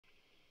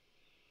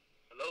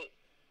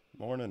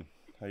Morning.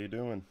 How you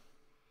doing?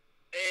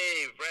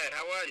 Hey, Brad,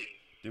 how are you?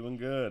 Doing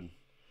good.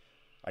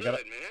 I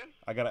gotta Good, man.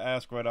 I gotta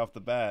ask right off the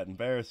bat,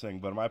 embarrassing,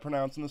 but am I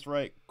pronouncing this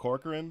right?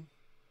 Corcoran?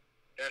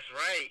 That's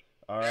right.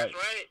 All That's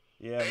right. right.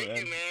 Yeah, Thank you,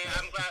 man.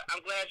 man.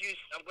 I'm glad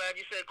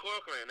you said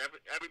Corcoran.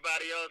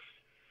 Everybody else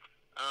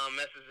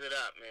messes it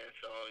up, man.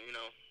 So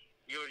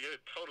you're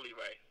totally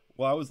right.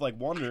 Well, I was like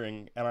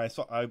wondering, and I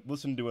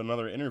listened to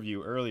another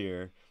interview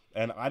earlier,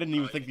 and I didn't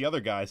even Oh think yeah. the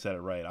other guy said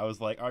it right. I was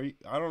like, are you?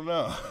 I don't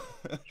know.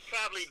 You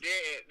probably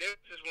did. There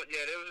was just one.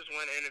 Yeah, there was just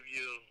one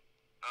interview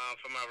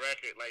for my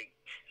record. Like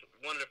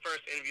one of the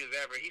first interviews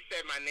ever. He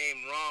said my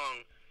name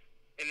wrong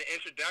in the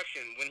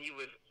introduction when he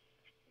was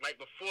like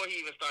before he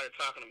even started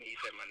talking to me. He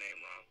said my name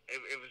wrong.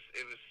 It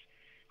was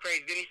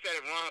crazy. Then he said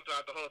it wrong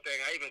throughout the whole thing.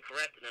 I even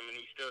corrected him, and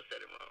he still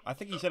said it wrong. I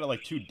think he So said it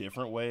like two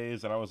different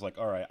ways, and I was like,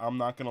 all right, I'm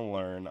not gonna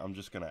learn. I'm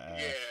just gonna ask.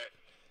 yeah,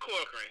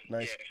 Corcoran.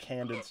 Nice Yeah,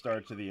 candid Corcoran.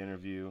 start to the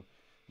interview.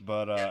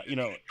 But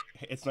Yes,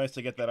 it's nice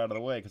to get that out of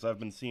the way because I've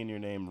been seeing your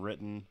name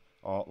written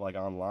all like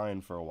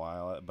online for a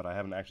while, but I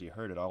haven't actually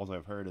heard it. All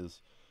I've heard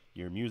is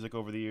your music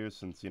over the years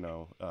since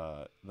the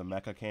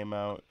Mecca came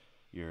out,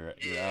 your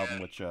album, yeah.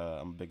 which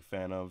I'm a big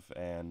fan of,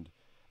 and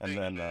Thanks,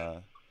 then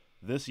man.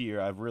 this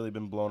year I've really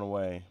been blown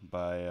away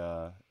by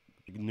the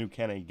new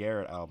Kenny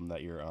Garrett album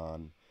that you're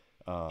on.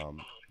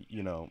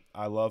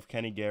 I love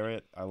Kenny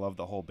Garrett. I love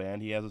the whole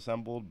band he has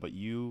assembled, but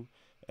you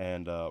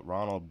and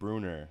Ronald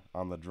Bruner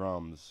on the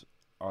drums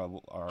are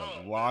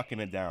Oh, locking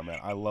it down, man.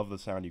 I love the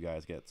sound you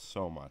guys get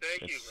so much.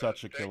 thank It's you, brother.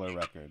 such a Thank killer you.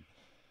 record.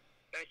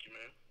 Thank you,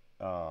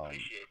 man. Um,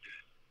 Appreciate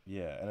that.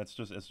 yeah, and it's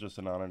just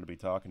an honor to be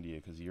talking to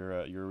you because you're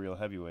a real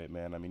heavyweight,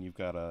 man. I mean, you've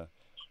got a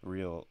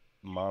real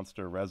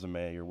monster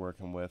resume you're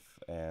working with,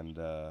 and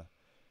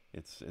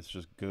it's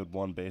just good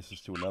one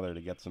basis to another to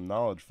get some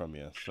knowledge from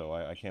you. So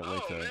I can't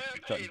wait Oh to man,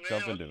 hey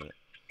jump man, into it.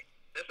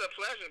 it's a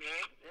pleasure,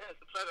 man. Yeah,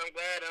 it's a pleasure. I'm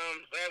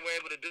glad we're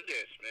able to do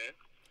this, man.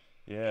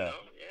 Yeah. Yeah.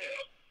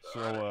 So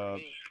So for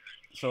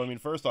me. I mean,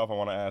 first off, I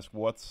want to ask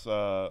what's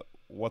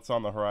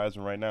on the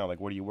horizon right now? Like,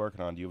 what are you working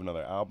on? Do you have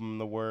another album in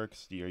the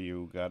works? Are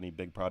you got any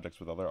big projects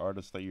with other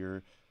artists that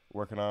you're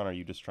working on? Or are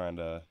you just trying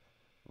to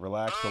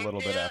relax a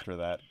little bit Yeah. after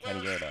that Kenny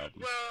Well, Garrett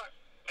album?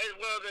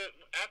 well,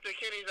 after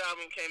Kenny's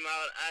album came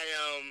out,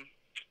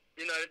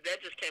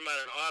 that just came out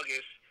in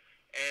August,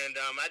 and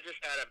I just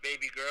had a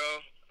baby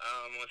girl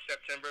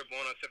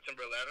born on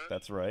September 11th.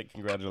 That's right. So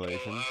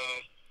Congratulations.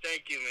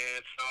 thank you,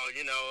 man.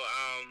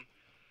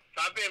 So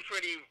I've been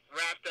pretty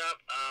wrapped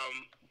up,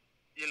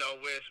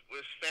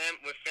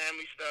 with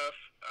family stuff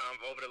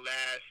over the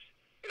last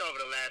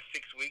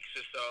 6 weeks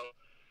or so.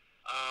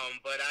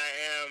 But I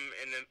am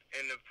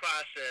in the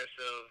process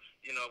of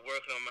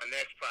working on my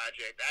next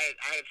project.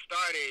 I had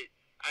started.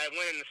 I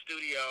went in the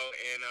studio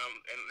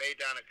and laid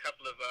down a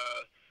couple of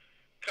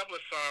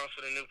songs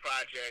for the new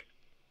project.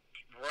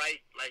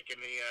 Right, like in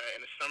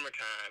the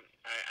summertime,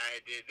 I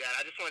did that.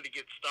 I just wanted to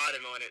get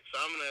started on it, so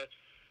I'm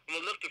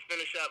gonna look to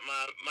finish up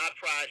my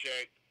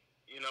project.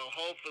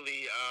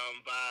 Hopefully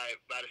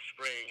by the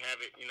spring, have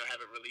it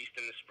released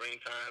in the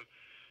springtime.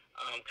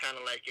 Kind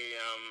of like a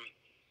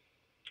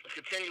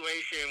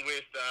continuation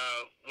with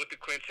the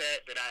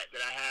quintet that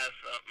I have,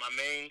 my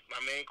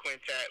main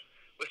quintet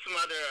with some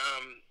other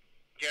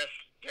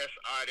guest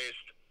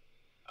artists,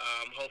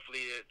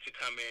 hopefully to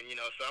come in.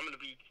 So I'm going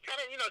to be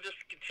kind of just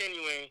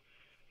continuing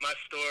my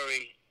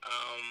story.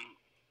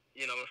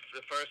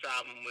 The first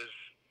album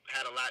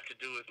had a lot to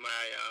do with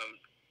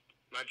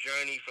my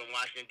journey from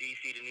Washington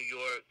D.C. to New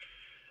York,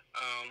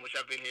 which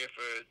I've been here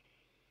for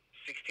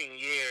 16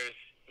 years.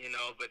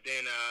 But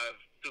then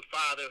through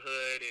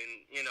fatherhood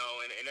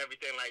and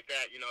everything like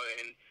that,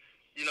 and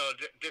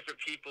different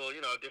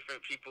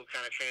people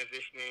kind of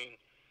transitioning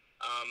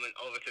and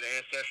over to the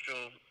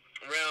ancestral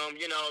realm.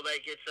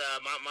 Like it's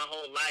my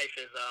whole life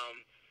it's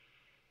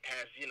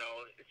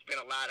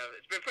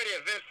been pretty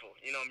eventful,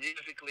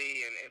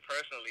 musically and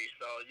personally.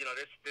 So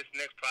this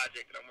next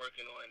project that I'm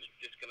working on is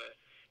just gonna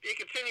be a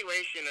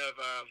continuation of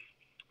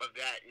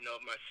that,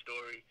 of my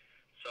story.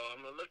 So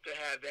I'm gonna look to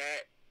have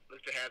that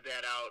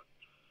out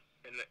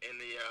in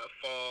the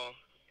fall,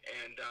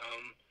 and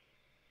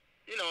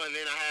and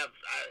then I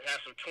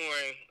have some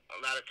touring, a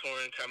lot of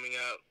touring coming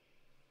up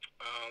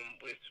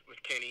with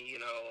Kenny,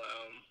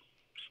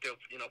 still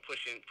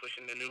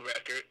pushing the new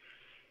record,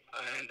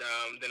 and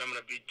then I'm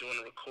gonna be doing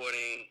a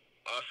recording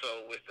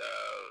also with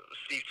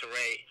Steve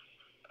Teray,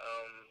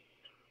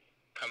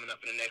 coming up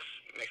in the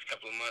next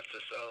couple of months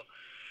or so,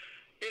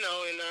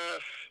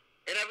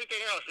 and everything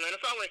else, man.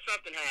 It's always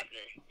something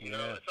happening,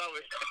 Yeah. It's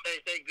always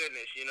thank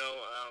goodness,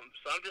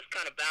 So I'm just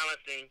kind of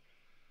balancing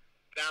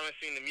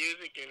the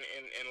music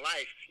and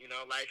life,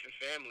 life and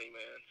family,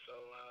 man. So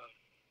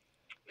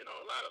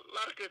a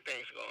lot of good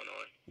things going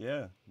on.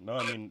 Yeah. No,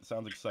 I mean, it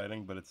sounds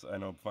exciting, but I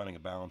know finding a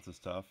balance is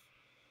tough.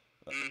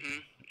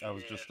 Mhm. I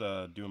was Yeah. just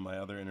doing my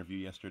other interview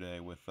yesterday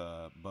with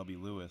Bubby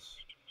Lewis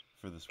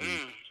for this week,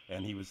 Mm.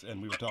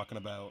 and we were talking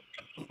about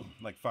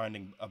like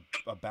finding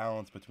a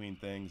balance between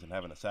things and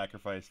having to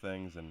sacrifice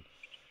things, and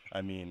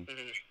I mean,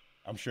 Mhm.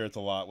 I'm sure it's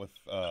a lot with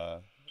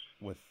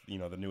with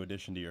the new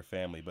addition to your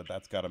family, but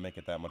that's got to make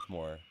it that much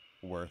more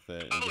worth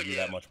it and Oh give you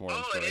that yeah. much more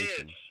Oh, it is.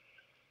 inspiration.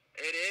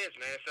 It is,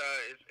 man.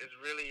 It's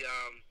really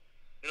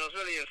it's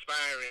really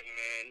inspiring,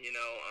 man.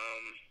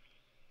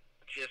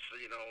 Just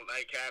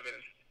like having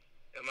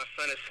my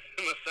son is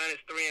my son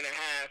is 3.5,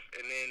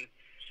 and then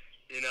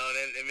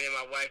and me and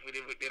my wife we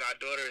did our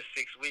daughter is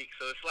 6 weeks.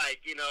 So it's like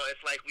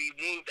it's like we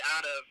moved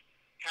out of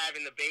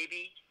having the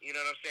baby, you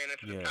know what I'm saying,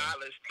 into the Yeah.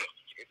 toddler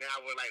stage, and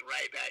now we're like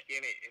right back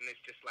in it, and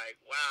it's just like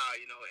wow,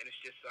 and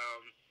it's just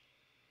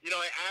it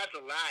adds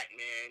a lot,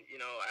 man.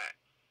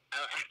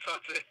 I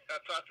talked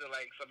to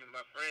like some of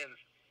my friends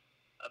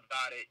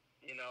about it,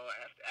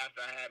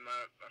 after I had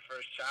my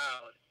first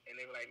child, and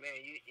they were like, man,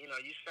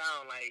 you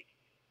sound like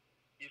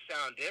you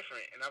sound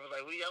different, and I was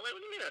like, well, yeah, what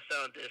do you mean I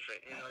sound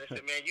different? They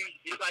said, man, you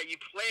like you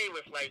play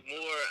with like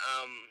more,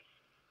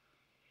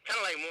 kind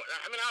of like more.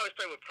 I mean, I always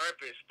play with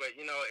purpose, but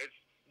it's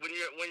when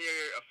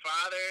you're a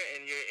father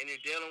and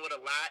you're dealing with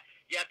a lot,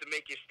 you have to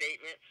make your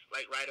statements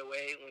like right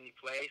away when you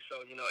play.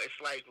 So it's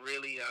like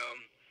really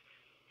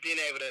being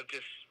able to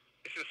just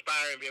it's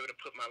inspiring to be able to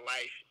put my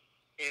life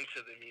into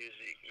the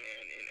music,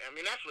 man. And I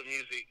mean that's what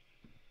music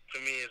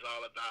for me is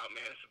all about,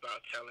 man. It's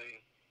about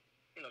telling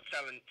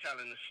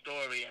the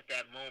story at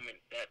that moment,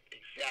 that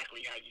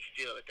exactly how you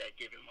feel at that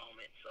given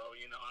moment. So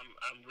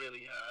I'm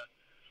really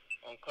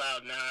on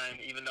cloud nine,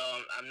 even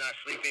though I'm not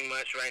sleeping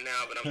much right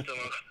now, but I'm still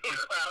on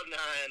cloud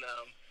nine.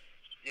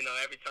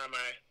 Every time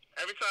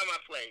I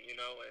play, and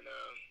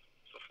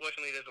so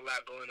fortunately there's a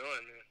lot going on,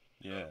 man.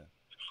 Yeah.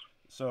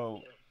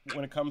 So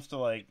when it comes to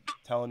like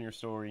telling your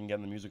story and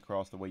getting the music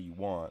across the way you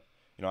want,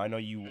 I know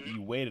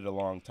you waited a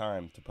long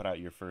time to put out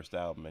your first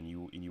album, and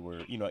you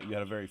were you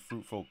had a very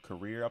fruitful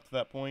career up to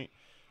that point.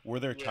 Were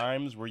there Yeah.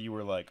 times where you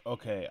were like,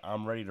 okay,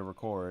 I'm ready to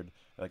record,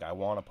 like I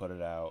want to put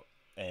it out,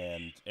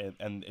 and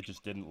it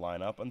just didn't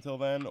line up until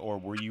then, or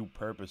were you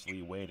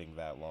purposely waiting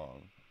that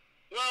long?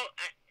 Well,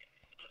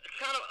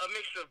 kind of a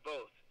mixture of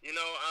both. There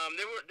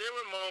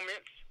were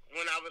moments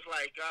when I was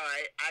like, all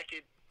right, I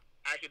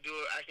can do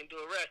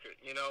a record.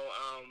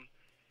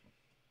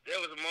 There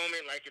was a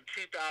moment like in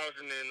 2000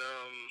 and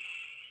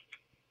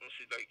let's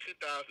see, like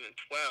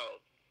 2011,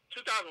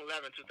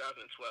 2012.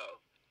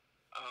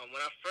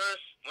 When I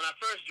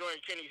first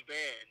joined Kenny's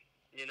band,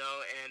 and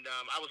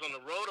I was on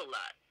the road a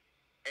lot.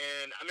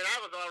 And I mean, I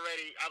was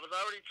already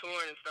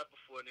touring and stuff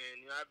before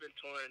then. I've been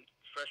touring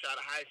fresh out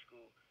of high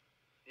school.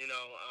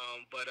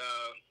 But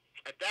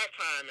at that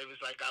time it was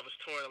like I was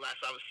touring a lot,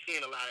 so I was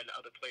seeing a lot in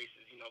other places,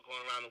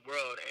 going around the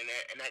world,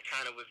 and that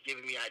kind of was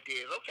giving me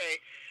ideas. Okay,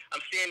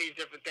 I'm seeing these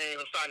different things.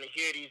 I'm starting to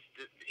hear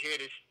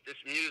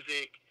this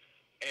music,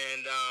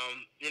 and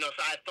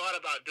so I thought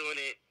about doing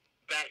it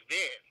back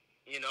then,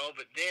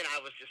 but then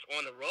I was just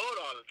on the road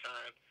all the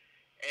time,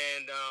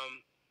 and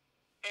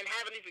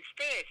having these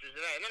experiences,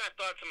 and then I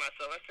thought to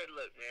myself, I said,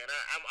 look, man,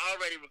 I'm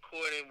already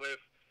recording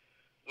with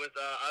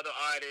other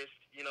artists,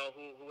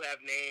 who have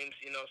names,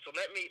 So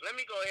let me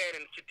go ahead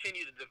and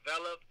continue to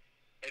develop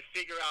and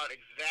figure out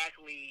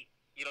exactly,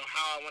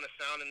 how I want to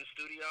sound in the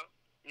studio.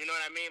 You know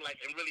what I mean?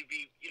 Like, and really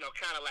be,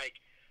 kind of like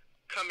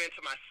come into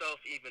myself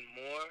even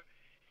more.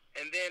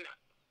 And then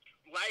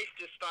life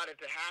just started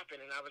to happen,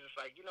 and I was just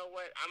like, you know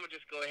what? I'm gonna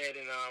just go ahead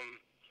and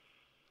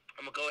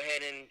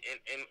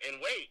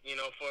wait,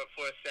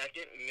 for a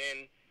second, and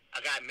then I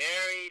got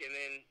married, and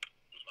then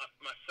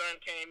my son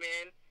came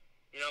in.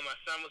 My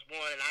son was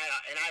born,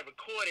 and I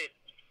recorded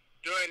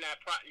during that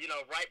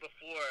right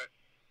before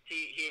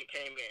he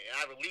came in, and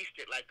I released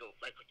it like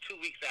 2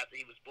 weeks after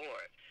he was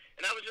born.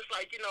 And I was just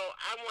like,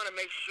 I want to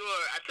make sure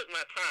I took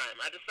my time.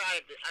 I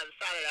decided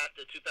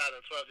after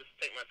 2012 just to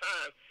take my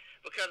time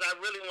because I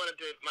really wanted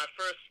my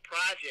first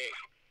project.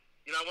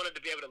 I wanted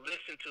to be able to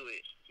listen to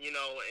it,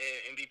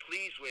 and be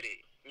pleased with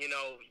it.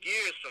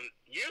 Years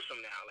from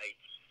now, like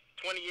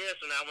 20 years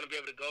from now, I want to be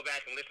able to go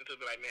back and listen to it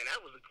and be like, man, that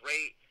was a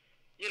great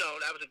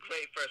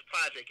first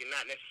project, and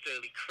not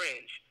necessarily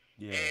cringe.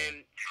 Yeah.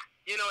 And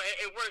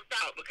it worked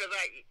out because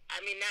I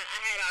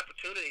had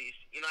opportunities.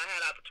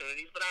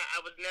 But I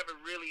was never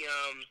really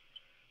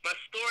my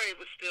story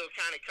was still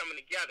kind of coming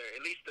together.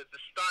 At least the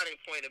starting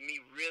point of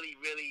me really,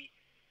 really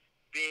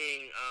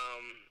being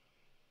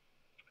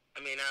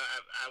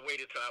I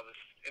waited till I was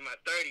in my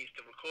 30s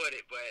to record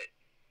it, but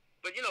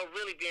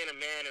really being a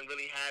man and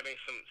really having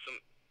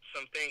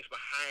some things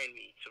behind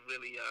me to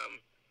really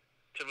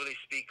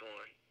speak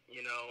on,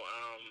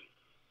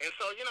 and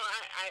so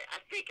I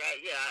think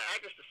I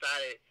just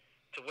decided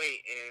to wait,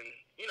 and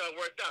it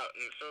worked out,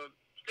 and so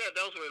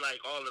those were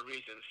like all the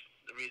reasons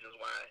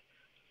why,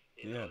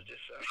 Yeah.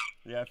 just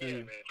Yeah, I feel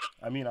you. man.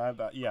 I mean,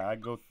 I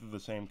go through the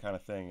same kind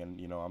of thing, and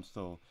I'm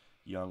still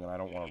young, and I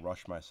don't want to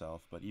rush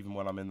myself. But even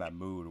when I'm in that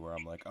mood where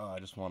I'm like, oh, I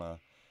just want to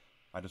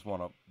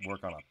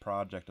work on a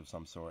project of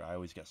some sort, I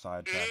always get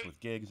sidetracked with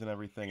gigs and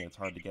everything. And it's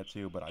hard to get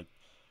to, but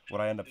what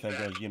I end up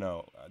thinking is,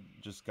 I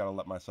just gotta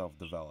let myself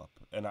develop.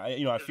 And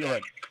I feel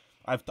like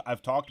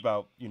I've talked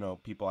about,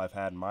 people I've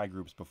had in my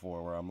groups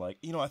before where I'm like,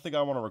 I think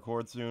I want to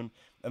record soon,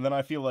 and then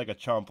I feel like a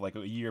chump. Like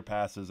a year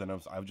passes, and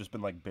I've just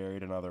been like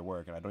buried in other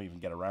work, and I don't even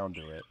get around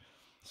to it.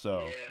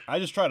 So Yeah. I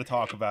just try to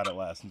talk about it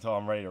less until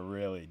I'm ready to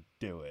really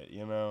do it,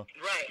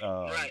 Right.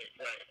 Um, Right.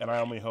 Right. and I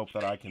only hope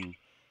that I can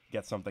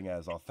get something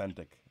as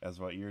authentic as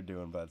what you're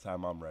doing by the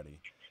time I'm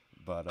ready.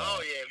 But Oh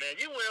yeah, man,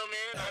 you will,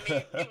 man. I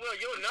mean, you will.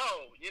 You'll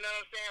know. You know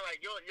what I'm saying?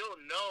 Like you'll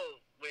know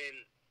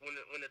when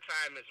the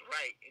time is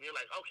right, and you're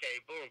like,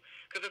 okay, boom.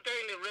 Because the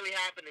thing that really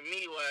happened to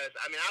me was,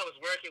 I mean, I was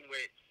working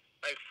with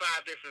like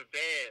 5 different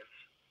bands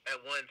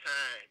at one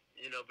time.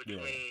 yeah,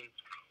 Between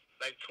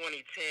like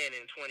 2010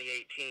 and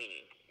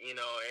 2018. And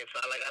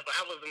so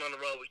I wasn't on the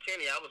road with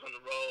Kenny. I was on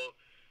the road,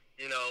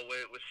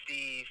 with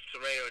Steve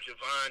Teray or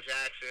Javon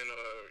Jackson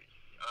or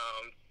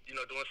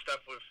doing stuff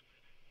with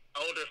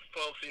older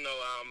folks,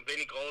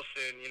 Benny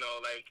Golson,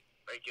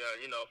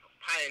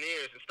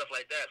 pioneers and stuff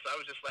like that. So I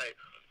was just like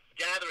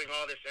gathering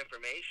all this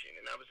information,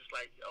 and I was just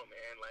like, yo,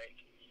 man,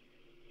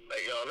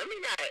 yo, let me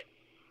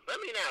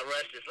not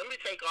rush this. Let me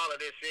take all of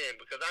this in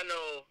because I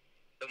know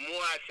the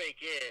more I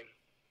take in,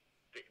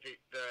 the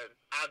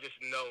I'll just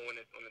know when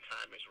the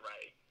time is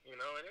right, and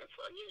it's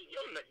like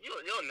you'll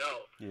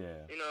know,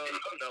 yeah. You'll know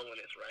when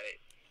it's right.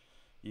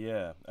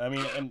 Yeah, I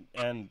mean,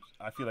 and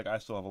I feel like I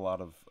still have a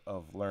lot of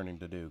learning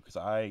to do because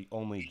I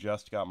only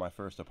just got my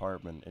first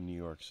apartment in New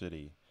York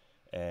City,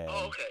 Oh, and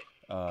okay.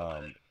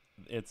 Okay. um,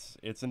 it's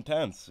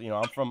intense.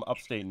 I'm from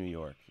upstate New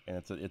York, and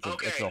it's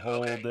Okay. a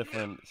whole Okay.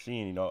 different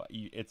scene.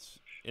 It's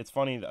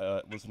funny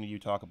listening to you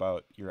talk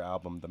about your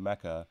album, The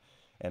Mecca,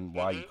 and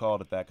why you Mhm.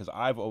 called it that because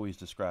I've always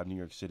described New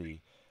York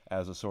City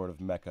as a sort of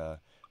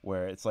Mecca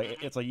where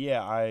Mhm.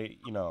 yeah,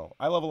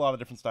 I love a lot of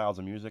different styles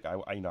of music.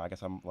 I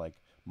guess I'm like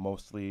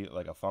mostly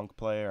like a funk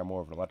player. I'm more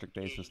of an electric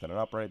bassist than an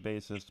upright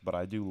bassist, but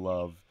I do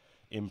love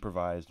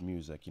improvised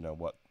music.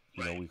 What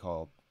Right. we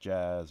call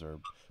jazz or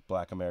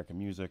Black American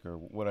music or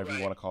whatever you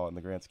Right. want to call it in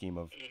the grand scheme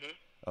Mhm.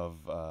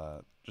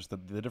 of just the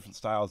different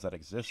styles that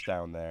exist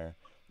down there.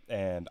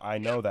 And I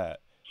Yep. know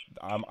that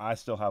I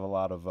still have a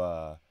lot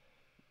of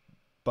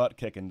butt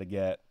kicking to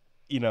get.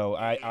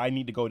 Mhm. I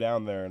need to go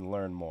down there and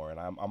learn more, and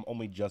I'm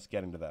only just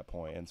getting to that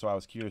point. And so I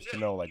was curious to Yeah.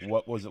 know, like,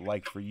 what was it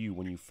like for you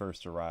when you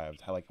first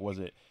arrived? How, like, was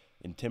it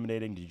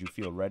intimidating? Did you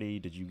feel ready?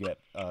 Did you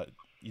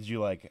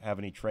like have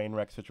any train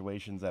wreck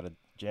situations at a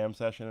jam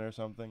session or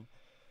something?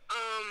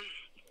 Um.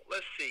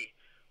 Let's see.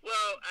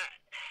 Well,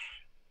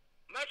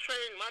 my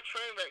train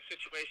wreck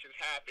situations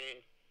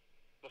happened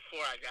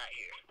before I got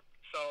here.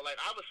 So like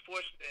I was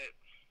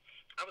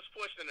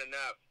fortunate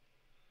enough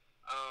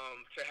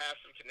to have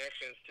some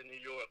connections to New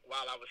York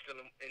while I was still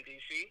in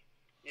DC.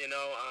 When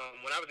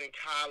I was in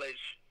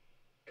college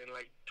in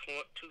like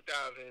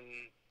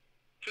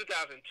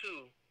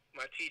 2002,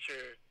 my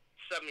teacher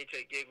subbed me to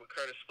a gig with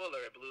Curtis Fuller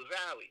at Blues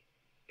Alley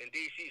in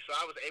DC. So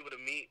I was able to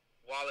meet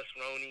Wallace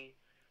Roney,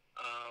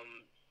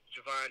 um,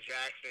 Javon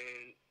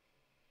Jackson,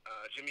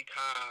 Jimmy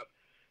Cobb,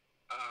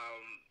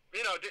 um,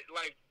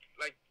 like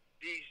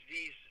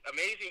these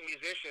amazing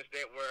musicians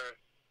that were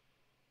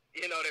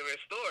they were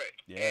historic,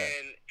 Yeah,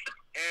 and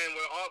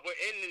we're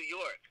in New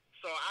York.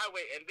 So I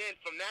wait, and then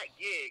from that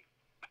gig,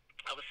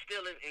 I was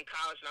still in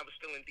college and I was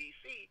still in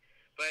D.C.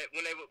 But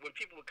when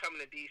people were coming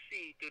to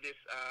D.C. through this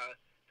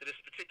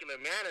particular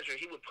manager,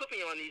 he would put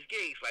me on these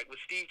gigs like with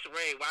Steve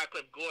Teray,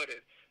 Wycliffe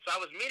Gordon. So I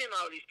was meeting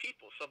all these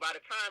people. So by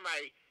the time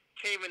I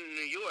came into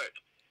New York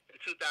in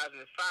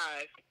 2005,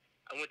 I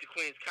went to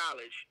Queens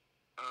College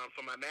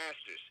for my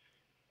master's,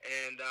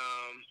 and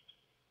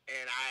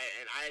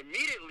I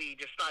immediately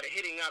just started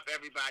hitting up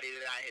everybody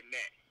that I had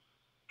met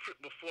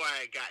before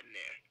I had gotten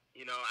there.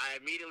 I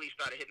immediately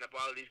started hitting up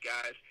all of these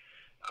guys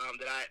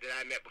that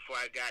I met before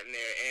I got in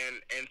there,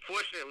 and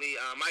fortunately,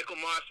 Michael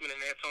Mossman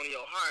and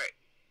Antonio Hart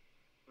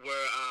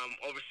were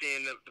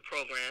overseeing the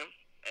program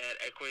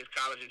at Queens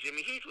College, and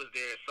Jimmy Heath was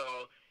there.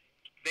 So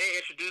they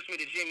introduced me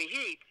to Jimmy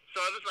Heath. So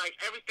it was like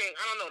everything.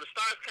 I don't know. The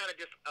stars kind of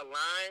just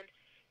aligned.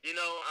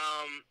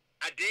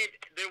 I did.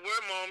 There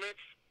were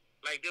moments.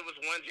 Like there was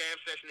one jam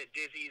session at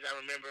Dizzy's. I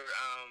remember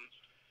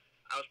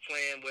I was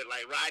playing with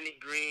like Rodney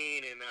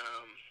Green and I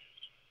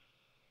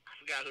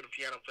forgot who the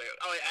piano player.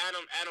 Oh,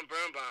 Adam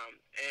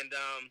Birnbaum. And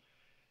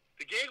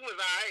the gig was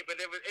alright, but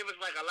it was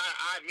like a lot of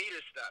odd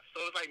meter stuff. So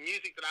it was like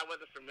music that I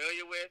wasn't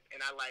familiar with, and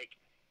I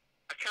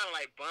kind of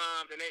like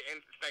bombed, and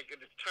it's like it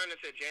turned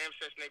into a jam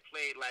session. They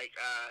played like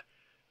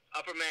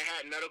Upper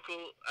Manhattan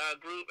Medical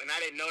Group, and I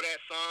didn't know that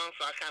song,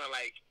 so I kind of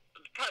like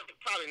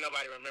probably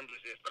nobody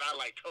remembers this, but I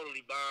like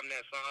totally bombed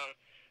that song.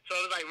 So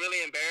it was like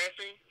really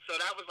embarrassing. So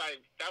that was like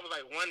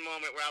one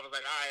moment where I was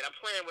like, all right, I'm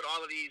playing with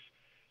all of these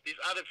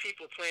other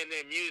people playing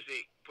their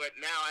music, but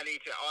now I need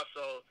to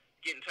also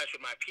get in touch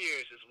with my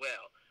peers as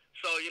well.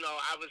 So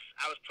I was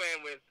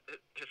playing with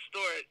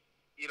historic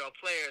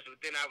players, but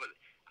then I was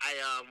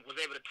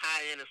able to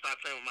tie in and start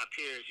playing with my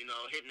peers.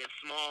 Hitting at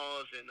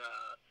Smalls and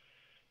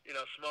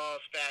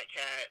Smalls, Fat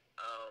Cat.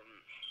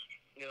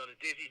 The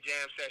Dizzy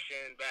Jam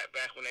session back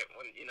when that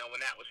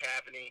was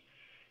happening.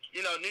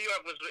 New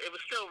York it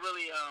was still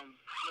really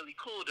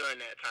cool during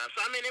that time.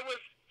 So I mean, it was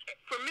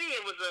for me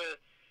it was a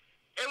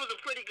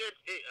pretty good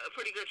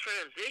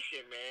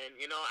transition, man.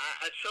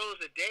 I chose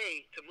a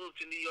day to move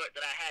to New York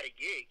that I had a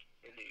gig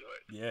in New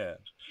York. yeah.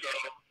 So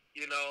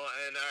You know,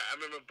 and I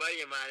remember a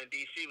buddy of mine in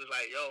D.C. was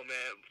like, "Yo,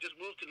 man, just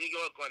move to New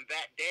York on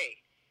that day."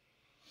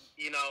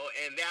 You know,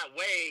 and that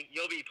way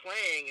you'll be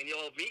playing and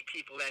you'll meet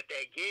people at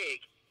that gig,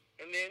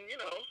 and then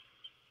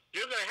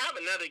you're gonna have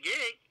another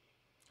gig.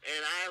 And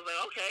I was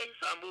like, okay,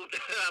 so I moved.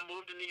 I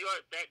moved to New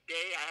York that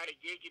day. I had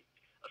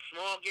a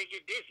small gig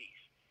at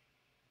Dizzy's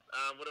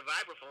with a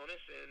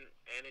vibraphonist,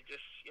 and it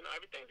just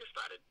everything just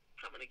started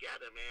coming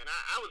together, man.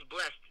 I was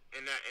blessed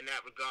in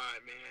that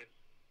regard, man.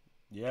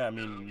 Yeah, I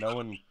mean,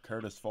 knowing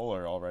Curtis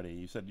Fuller already,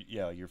 you said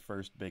yeah, your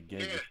first big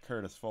gig Yeah, with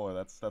Curtis Fuller.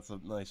 That's a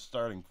nice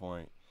starting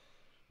point.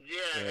 yeah,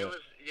 it Yeah,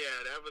 was. Yeah,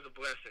 that was a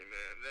blessing,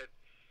 man. That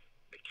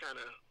it kind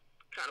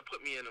of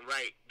put me in the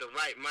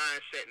right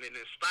mindset, and it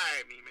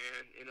inspired me,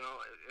 man. It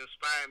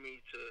inspired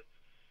me to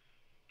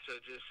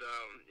just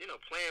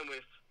playing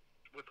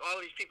with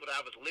all these people that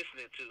I was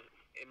listening to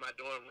in my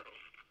dorm room.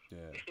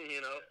 yeah,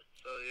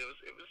 So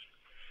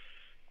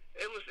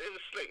it was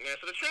slick, man.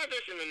 So the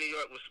transition to New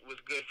York was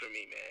good for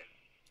me, man.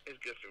 It's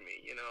good for me,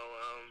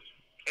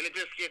 and it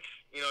just gets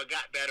it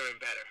got better and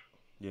better,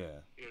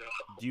 yeah.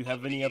 Do you have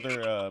over the any years.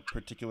 other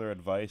particular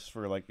advice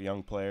for like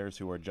young players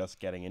who are just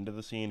getting into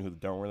the scene, who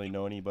don't really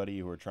know anybody,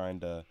 who are trying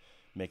to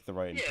make the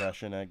right Yeah,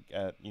 impression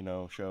at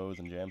shows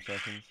and jam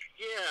sessions?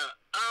 yeah,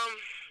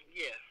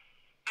 yeah.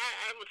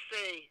 I would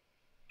say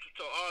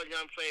to all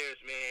young players,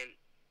 man,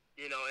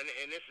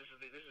 and this is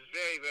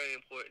very very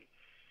important.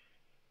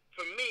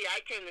 For me, I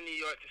came to New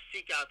York to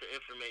seek out the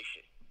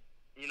information.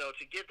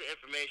 To get the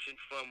information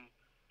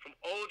from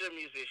older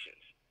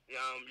musicians.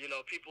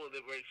 People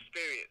that were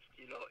experienced.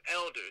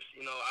 Elders.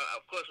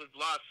 Of course, we've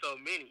lost so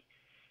many.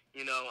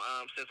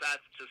 Since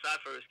I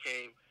first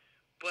came,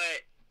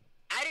 but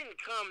I didn't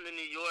come to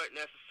New York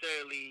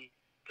necessarily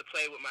to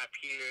play with my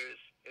peers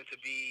and to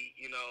be,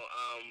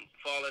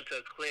 fall into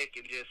a clique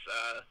and just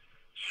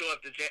show up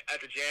at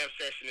the jam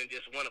session and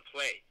just want to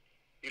play.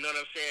 You know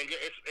what I'm saying?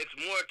 It's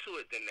more to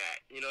it than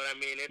that. You know what I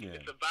mean? It's Yeah,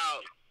 it's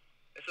about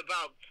it's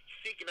about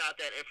seeking out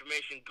that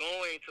information,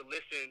 going to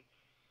listen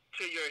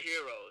to your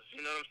heroes.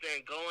 You know what I'm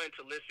saying? Going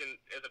to listen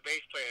as a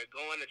bass player,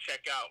 going to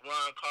check out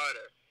Ron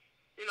Carter.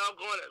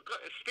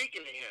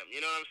 Speaking to him. You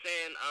know what I'm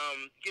saying?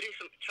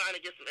 Trying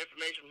to get some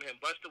information from him.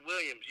 Buster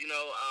Williams.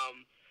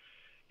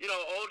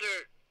 Older.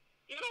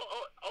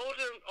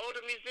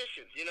 Older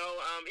musicians.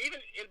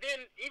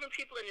 Even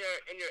people in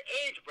your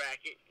age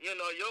bracket.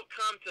 You'll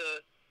come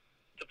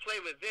to play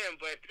with them.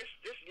 But this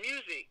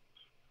music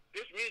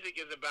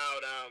is about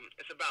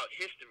it's about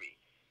history,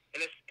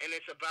 and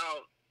it's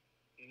about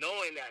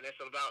knowing that, and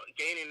it's about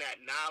gaining that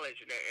knowledge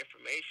and that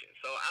information.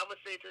 So I would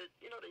say to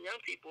the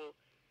young people,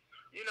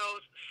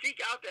 seek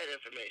out that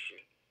information.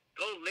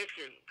 Go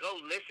listen. Go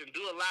listen.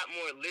 Do a lot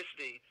more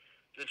listening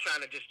than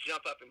trying to just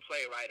jump up and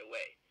play right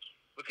away.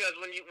 Because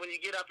when you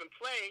get up and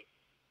play,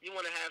 you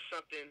want to have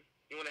something.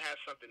 You want to have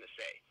something to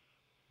say.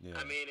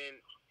 I yeah, mean,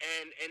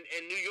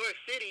 in New York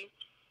City,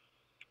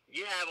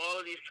 you have all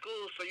of these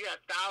schools, so you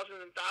have thousands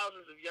and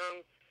thousands of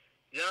young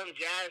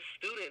jazz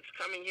students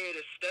coming here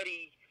to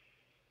study.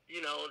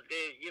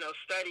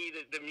 Study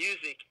the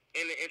music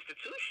in the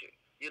institution.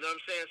 You know what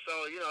I'm saying? So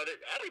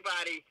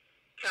everybody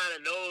kind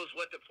of knows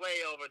what to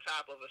play over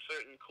top of a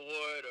certain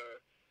chord,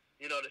 or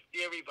the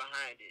theory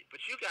behind it.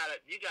 But you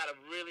gotta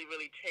really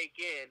really take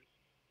in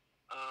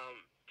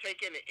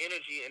the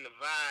energy and the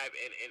vibe,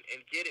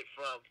 and get it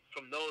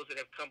from those that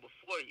have come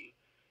before you.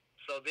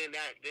 So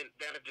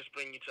that'll just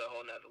bring you to a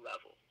whole nother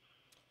level.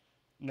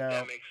 If that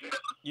now, makes sense.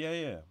 yeah,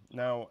 yeah.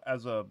 Now,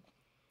 as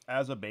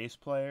a bass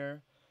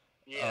player,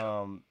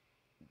 Yeah. um,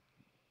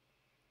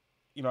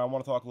 I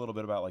want to talk a little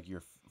bit about like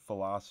your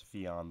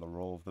philosophy on the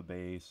role of the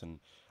bass, and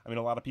I mean,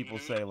 a lot of people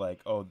Mhm. say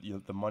like, oh,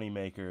 the money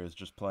maker is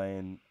just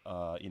playing,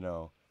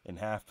 in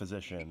half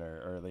position,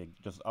 or they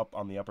just up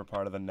on the upper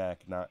part of the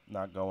neck, not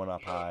going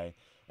up Uh-huh. high,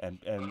 and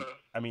Uh-huh.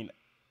 I mean,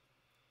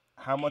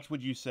 how much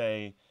would you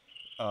say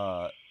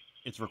uh,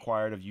 it's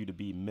required of you to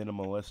be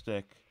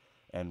minimalistic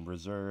and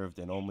reserved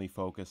and only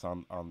focus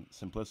on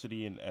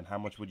simplicity, and how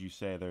much would you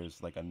say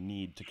there's like a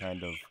need to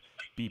kind of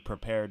be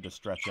prepared to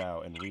stretch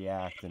out and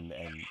react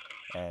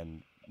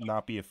and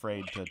not be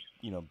afraid to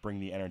bring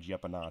the energy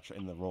up a notch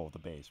in the role of the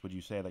bass? Would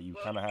you say that you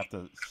Well, kind of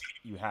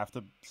have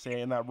to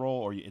stay in that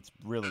role, or it's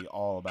really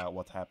all about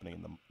what's happening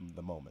in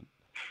the moment?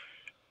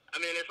 I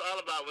mean, it's all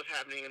about what's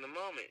happening in the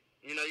moment.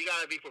 You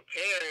got to be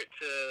prepared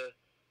to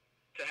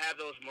have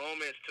those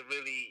moments to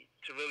really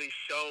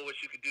show what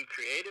you can do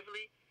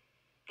creatively.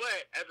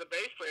 But as a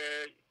bass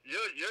player,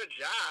 your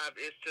job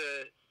is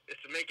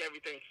to make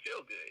everything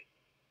feel good.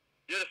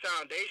 You're the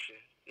foundation.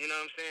 You know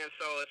what I'm saying?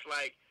 So it's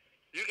like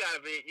you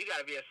gotta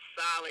be a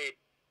solid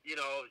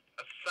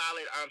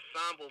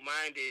ensemble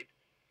minded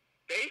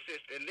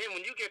bassist. And then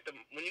when you get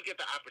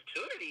the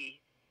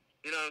opportunity,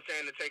 you know what I'm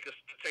saying, to take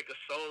a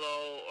solo,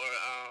 or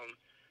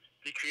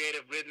be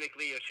creative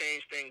rhythmically, or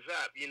change things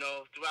up.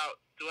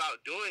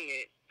 Throughout doing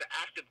it, the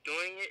act of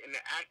doing it and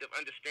the act of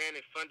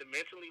understanding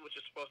fundamentally what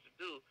you're supposed to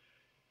do,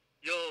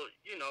 you'll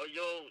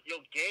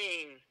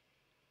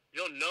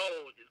know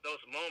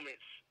those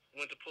moments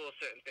when to pull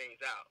certain things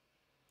out.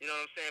 You know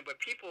what I'm saying? But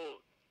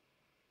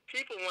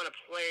people want to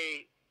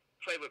play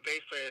with bass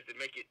players to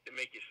make it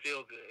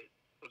feel good,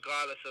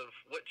 regardless of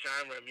what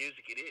genre of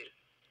music it is.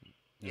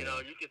 You Yeah. know,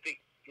 you can think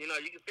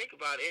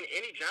about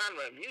any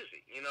genre of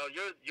music. You know,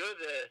 you're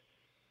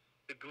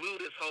the glue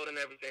that's holding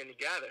everything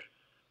together.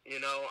 You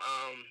know,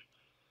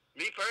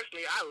 me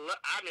personally, I love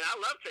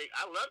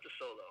the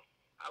solo.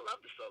 I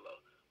love the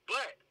solo,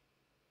 but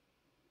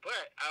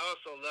I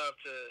also love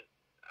to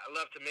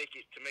make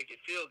it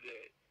feel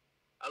good.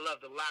 I love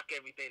to lock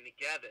everything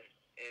together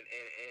and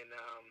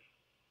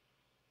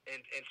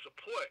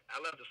support. I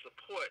love to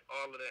support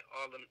all the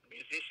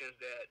musicians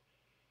that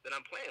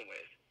I'm playing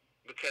with,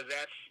 because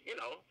that's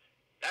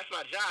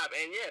my job.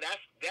 And yeah,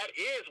 that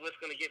is what's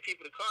gonna get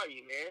people to call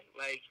you, man.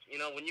 Like,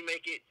 when you're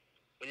making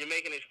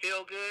it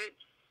feel good,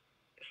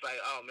 it's like,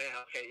 oh man,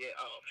 okay, yeah,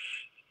 oh,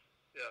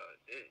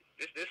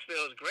 this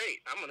feels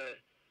great. I want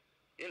it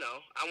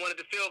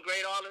to feel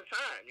great all the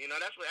time.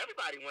 That's what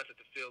everybody wants, it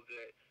to feel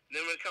good. And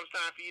then when it comes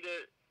time for you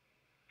to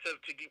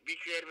be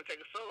creative and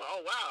take a solo, oh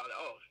wow,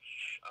 oh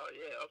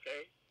yeah,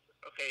 okay,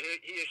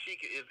 he or she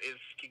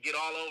can get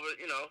all over,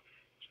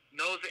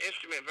 knows the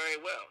instrument very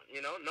well.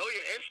 Know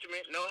your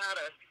instrument, know how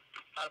to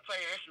play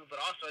your instrument, but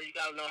also you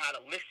got to know how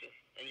to listen,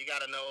 and you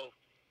got to know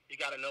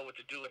what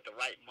to do at the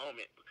right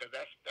moment, because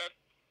that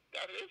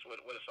is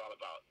what it's all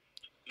about.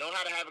 Know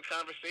how to have a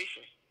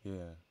conversation,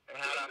 Yeah. and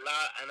how to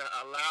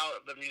allow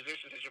the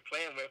musicians that you're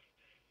playing with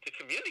to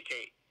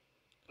communicate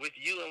with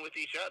you and with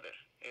each other.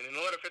 And in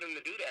order for them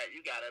to do that,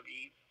 you got to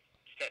be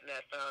setting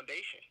that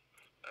foundation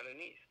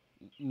underneath.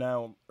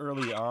 Now,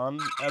 early on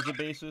as a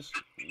bassist,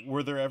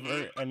 were there ever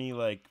Mm-hmm. any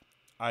like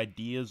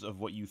ideas of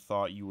what you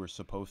thought you were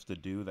supposed to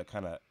do that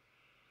kind of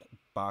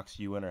boxed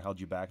you in or held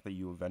you back that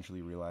you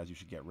eventually realized you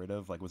should get rid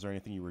of? Like, was there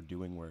anything you were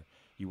doing where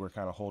you were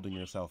kind of holding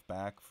yourself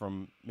back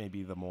from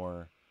maybe the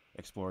more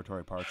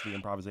exploratory parts of the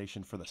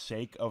improvisation for the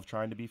sake of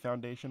trying to be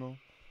foundational?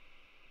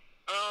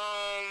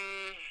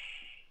 Um,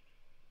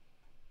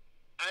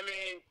 I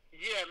mean,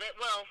 yeah,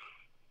 well,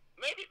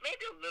 maybe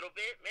a little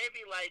bit.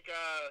 Maybe like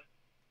I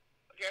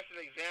guess an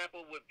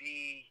example would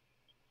be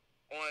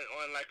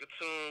on like a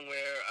tune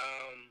where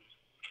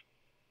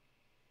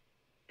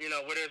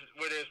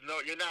where there's no,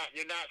 you're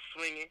not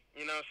swinging.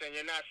 You know what I'm saying?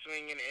 You're not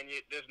swinging, and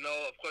there's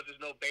no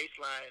bass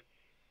line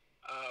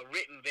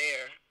written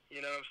there. You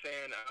know what I'm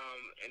saying?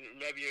 And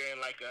maybe you're in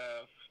like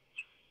a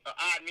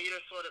odd meter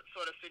sort of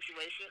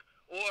situation,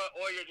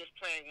 or you're just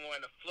playing more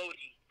in a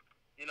floaty,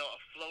 a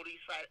floaty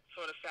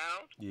sort of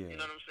sound. You Yeah.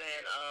 know what I'm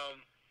saying?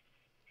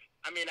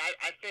 I mean,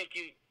 I think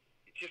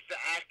just the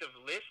act of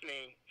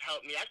listening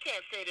helped me. I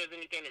can't say there's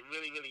anything that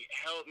really, really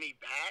held me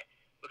back,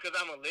 because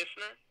I'm a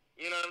listener.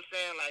 You know what I'm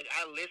saying? Like,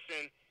 I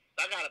listen. If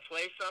I gotta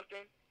play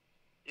something,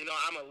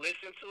 I'm gonna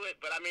listen to it.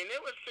 But I mean,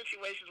 there were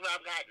situations where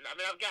I've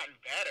gotten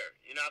better.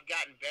 I've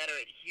gotten better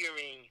at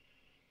hearing,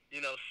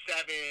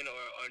 seven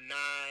or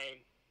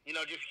nine.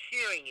 Just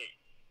hearing it.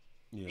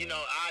 Yeah.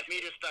 Odd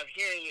meter stuff,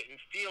 hearing it and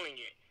feeling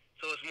it,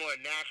 so it's more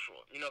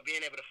natural.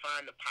 Being able to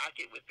find the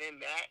pocket within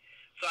that.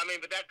 So I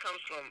mean, but that comes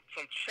from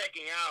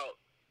checking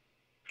out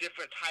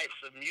different types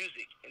of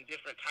music and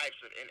different types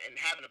of and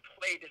having to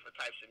play different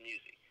types of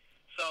music.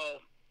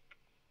 So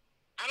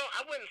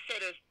I wouldn't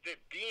say that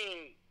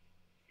being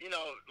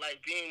like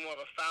being more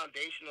of a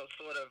foundational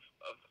sort of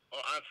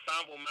or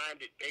ensemble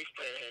minded bass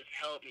player has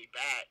held me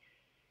back.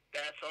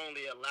 That's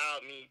only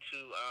allowed me to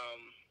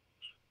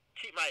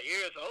keep my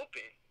ears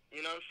open.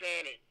 You know what I'm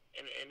saying?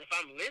 And if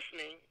I'm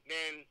listening,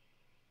 then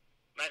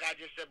like I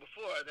just said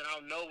before, then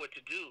I'll know what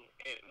to do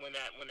when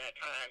that moment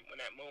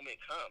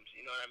comes.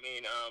 You know what I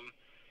mean?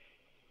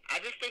 I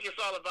just think it's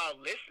all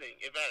about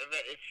listening.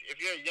 If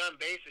you're a young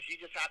bassist, you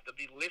just have to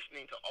be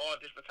listening to all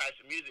different types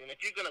of music. And if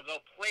you're gonna go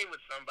play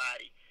with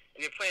somebody and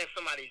you're playing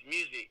somebody's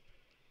music,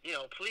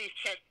 please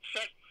check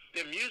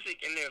their music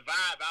and their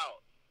vibe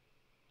out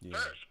Yeah.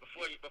 first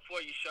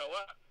before you show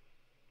up.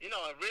 And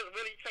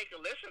really take a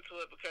listen to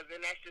it, because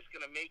then that's just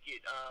gonna make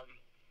it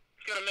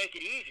it's gonna make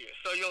it easier.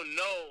 So you'll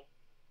know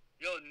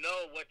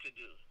what to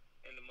do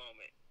in the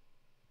moment.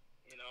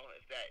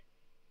 If that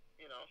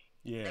you know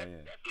Yeah.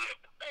 Yeah. that's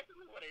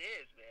basically what it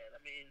is, man. I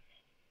mean,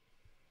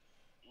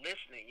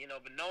 listening,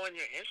 but knowing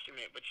your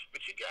instrument, but you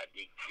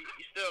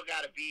still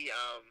got to be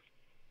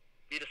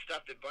the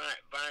stuff that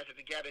binds it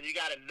together. And you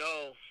got to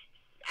know.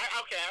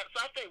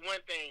 So I think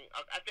one thing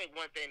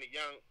that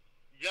young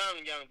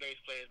bass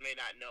players may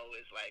not know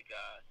is like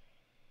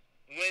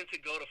when to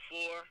go to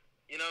four.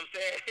 You know what I'm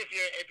saying?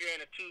 If you're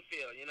in a two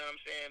field, you know what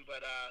I'm saying.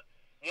 But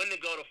when to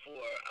go to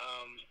four,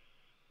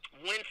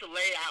 when to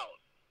lay out.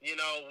 When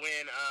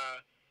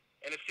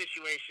in a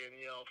situation,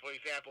 for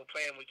example,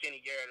 playing with Kenny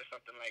Garrett or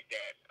something like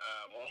that,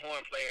 or a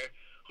horn player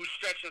who's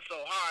stretching so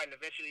hard, and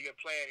eventually you're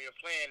playing,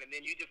 and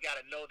then you just got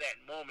to know that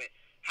moment,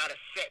 how to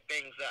set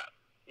things up.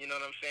 You know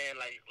what I'm saying?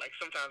 Like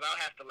sometimes I'll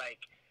have to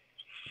like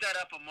set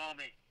up a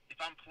moment.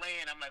 If I'm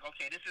playing, I'm like,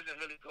 okay, this isn't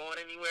really going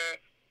anywhere.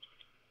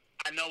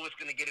 I know what's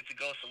gonna get it to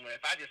go somewhere.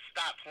 If I just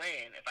stop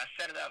playing, if I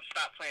set it up,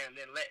 stop playing, and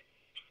then let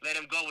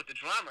him go with the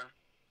drummer,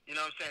 you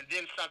know what I'm saying?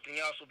 Then something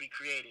else will be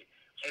created.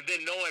 And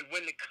then knowing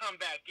when to come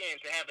back in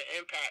to have an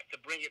impact,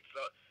 to bring it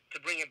to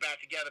bring it back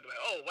together. Like,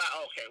 oh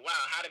wow, okay,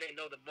 wow, how did they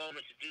know the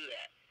moment to do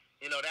that?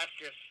 That's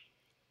just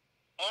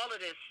all of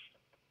this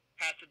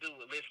has to do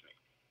with listening.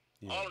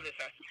 Yeah. All of this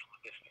has to do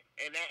with listening,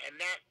 and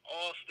that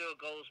all still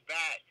goes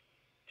back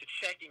to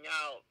checking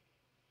out,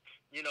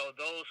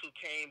 those who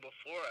came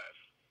before us,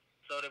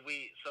 so that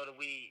we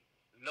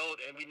know,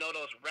 and we know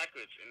those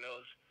records and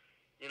those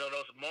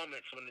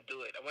moments when to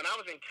do it. When I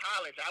was in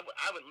college,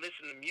 I would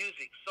listen to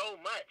music so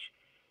much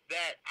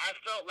that I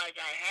felt like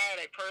I had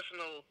a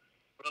personal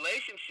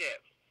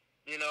relationship,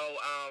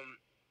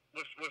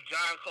 with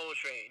John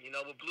Coltrane,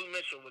 with Blue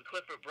Mitchell, with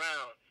Clifford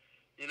Brown,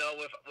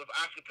 with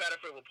Oscar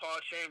Pettiford, with Paul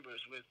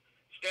Chambers, with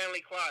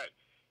Stanley Clarke,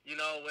 with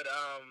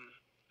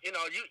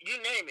you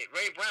name it,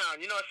 Ray Brown.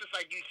 It's just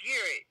like you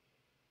hear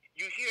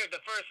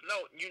the first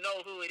note, and you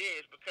know who it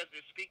is because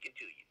they're speaking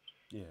to you.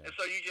 Yeah. And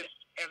so you just,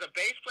 as a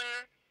bass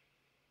player,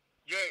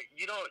 you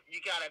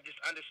gotta just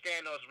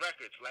understand those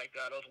records, like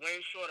those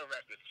Wayne Shorter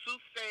records,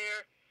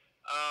 Soothsayer,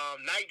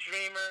 Night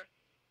Dreamer,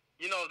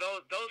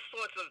 those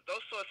sorts of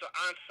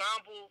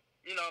ensemble,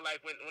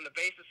 like when the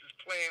bassist is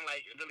playing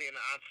like really an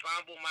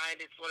ensemble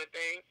minded sort of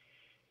thing,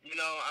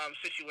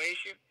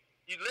 situation.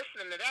 You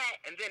listening to that,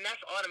 and then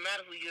that's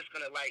automatically just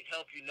gonna like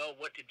help you know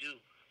what to do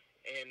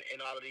in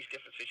all of these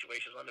different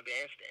situations on the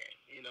bandstand,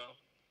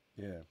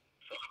 Yeah.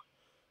 So,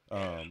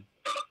 yeah.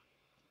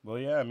 Well,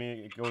 yeah. I mean,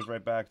 it goes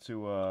right back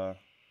to. I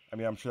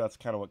mean, I'm sure that's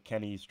kind of what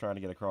Kenny's trying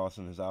to get across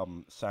in his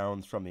album,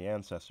 "Sounds from the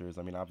Ancestors."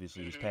 I mean,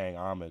 obviously he's paying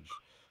homage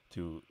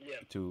to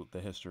the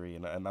history,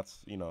 and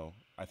that's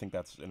I think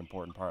that's an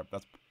important part.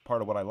 That's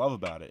part of what I love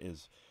about it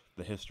is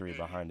the history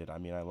behind it. I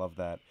mean, I love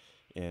that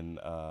in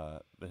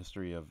the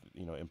history of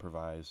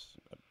improvised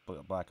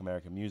Black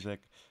American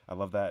music. I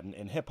love that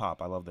in hip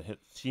hop. I love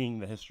seeing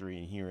the history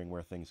and hearing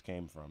where things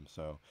came from.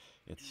 So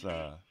it's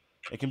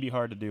it can be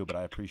hard to do, but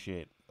I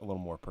appreciate a little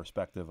more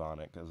perspective on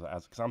it because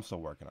I'm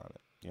still working on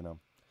it.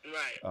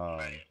 Right.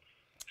 Right.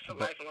 It's a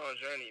lifelong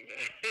journey,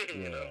 man.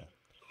 Yeah.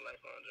 It's a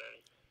lifelong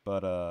journey.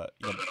 But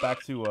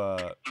back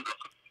to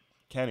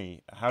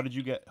Kenny. How did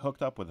you get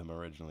hooked up with him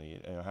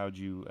originally? How did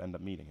you end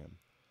up meeting him?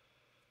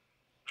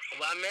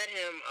 Well, I met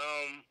him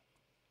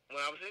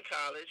when I was in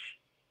college,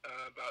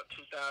 about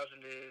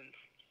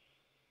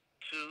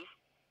 2002,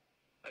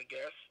 I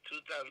guess,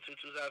 2002,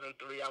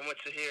 2003. I went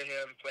to hear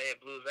him play at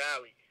Blues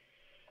Alley.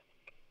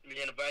 Me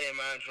and a buddy of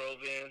mine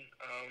drove in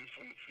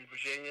from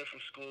Virginia,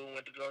 from school,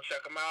 went to go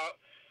check him out.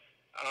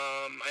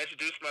 I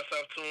introduced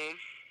myself to him.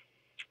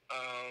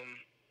 I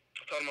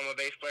told him I'm a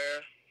bass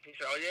player. He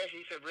said, "Oh yeah."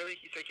 He said, "Really?"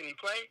 He said, "Can you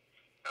play?"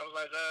 I was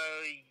like,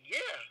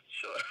 "Yeah,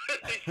 sure."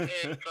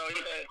 And so he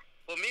said,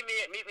 "Well, meet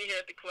me here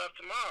at the club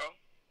tomorrow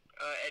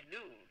at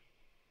noon."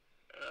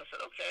 And I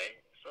said, "Okay."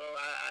 So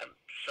I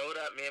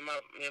showed up. Me and my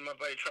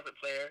buddy trumpet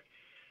player,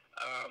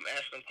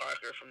 Ashton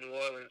Parker from New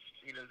Orleans.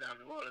 He lives down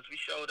in New Orleans. We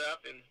showed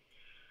up, and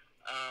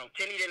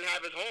Kenny didn't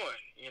have his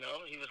horn.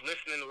 He was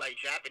listening to like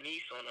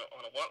Japanese on a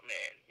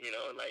Walkman.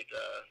 Like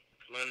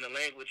learning the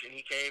language. And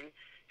he came,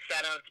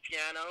 sat down at the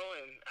piano,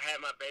 and I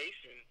had my bass,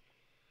 and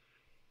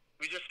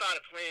we just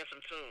started playing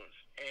some tunes.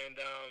 And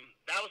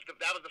that was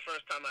the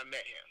first time I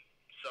met him.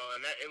 So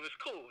it was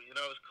cool. It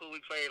was cool.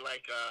 We played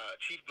like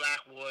Chief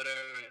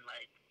Blackwater and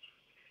like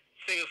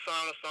sing a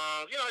song of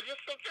songs.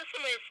 Just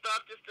some of his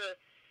stuff, just to.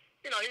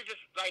 He was just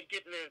like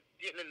getting to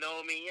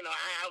know me.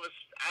 I was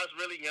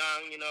really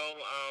young.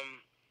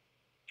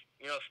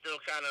 Still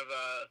kind of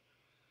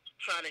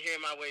trying to hear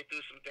my way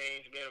through some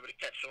things, being able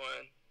to catch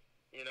on.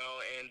 And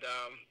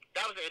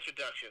that was the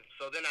introduction.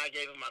 So then I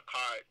gave him my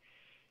card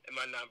and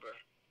my number.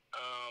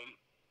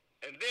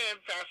 And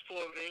then fast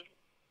forwarding,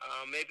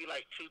 maybe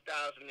like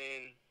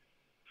 2005,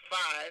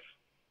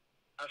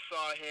 I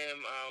saw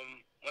him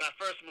when I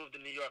first moved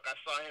to New York. I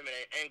saw him at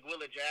an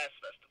Anguilla Jazz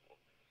Festival.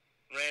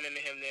 Ran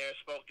into him there,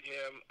 spoke to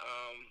him,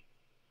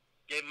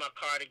 gave him my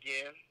card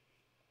again,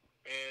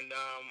 and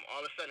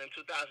all of a sudden in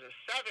 2007,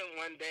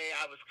 one day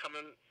I was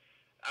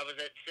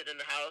sitting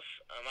in the house.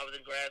 I was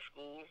in grad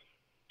school.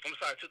 I'm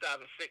sorry,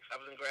 2006. I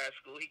was in grad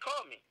school. He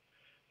called me.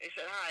 He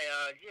said,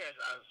 "Hi, yes,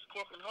 I was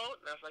Corcoran Holt,"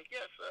 and I was like,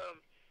 "Yes."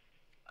 I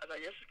was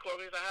like, "Yes, this is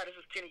Corcoran." He's like, "Hi, this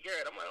is Kenny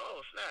Garrett." I'm like,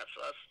 "Oh, snap!"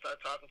 So I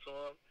started talking to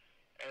him,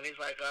 and he's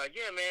like,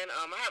 "Yeah, man,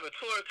 I have a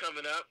tour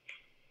coming up."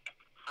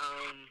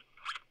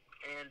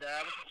 And I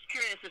was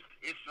curious if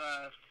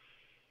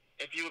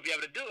you would be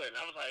able to do it.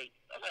 And I was like,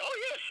 "Oh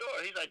yeah,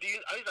 sure." He's like,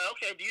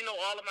 "Okay, do you know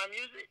all of my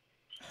music?"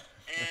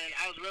 And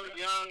I was really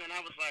young, and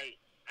I was like,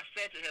 I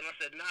said to him, I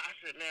said, "Nah," I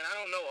said, "Man, I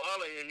don't know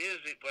all of your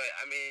music, but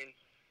I mean,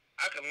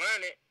 I can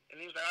learn it."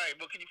 And he was like, "All right,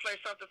 well, can you play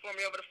something for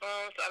me over the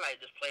phone?" So I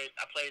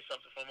played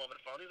something for him over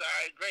the phone. He's like,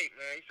 "All right, great,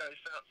 man. He sounds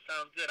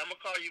good. I'm gonna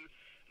call you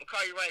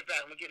right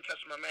back. I'm gonna get in touch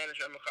with my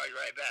manager. I'm gonna call you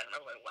right back." And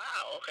I was like,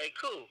 "Wow, okay,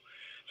 cool."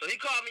 So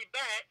he called me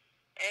back.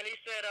 And he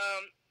said,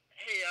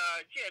 "Hey,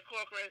 yeah,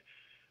 Corcoran,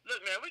 look,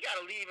 man, we got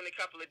to leave in a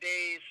couple of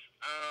days.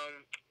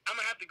 I'm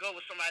going to have to go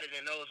with somebody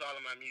that knows all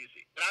of my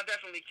music. But I'll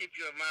definitely keep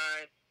you in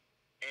mind."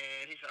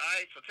 And he said, "All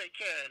right, so take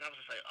care." And I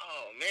was just like,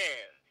 "Oh,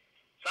 man."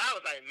 So I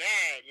was like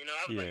mad, I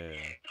was like,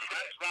 "Man,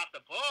 I dropped the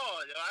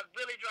ball, I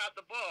really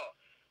dropped the ball."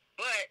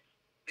 But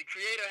the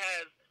creator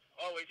has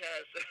always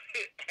has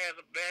has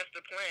a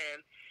master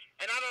plan.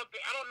 And I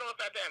don't know if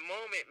at that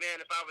moment,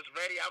 man, if I was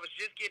ready. I was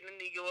just getting to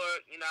New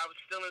York. You know, I was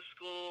still in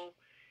school,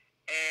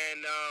 and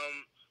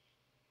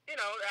you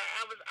know,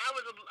 I was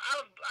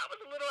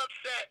a little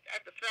upset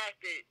at the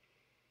fact that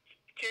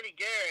Kenny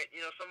Garrett,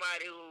 you know,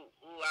 somebody who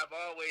I've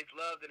always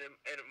loved and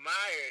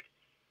admired,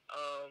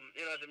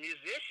 you know, as a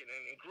musician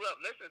and grew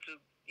up listening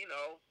to, you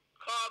know,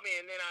 called me,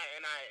 and then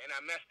I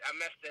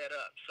messed that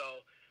up.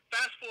 So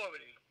fast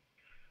forwarding,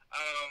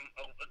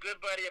 a good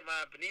buddy of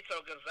mine,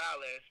 Benito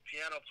Gonzalez,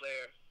 piano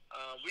player,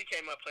 we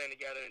came up playing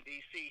together in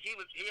D.C. He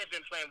had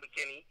been playing with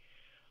Kenny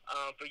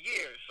for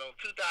years. So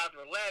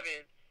 2011,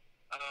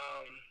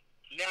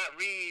 Nat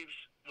Reeves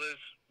was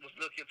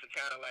looking to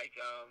kind of like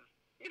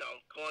you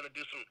know, going to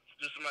do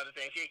some other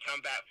things. He had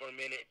come back for a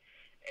minute,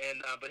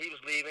 and but he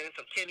was leaving.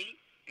 So Kenny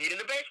needed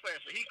a bass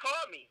player, so he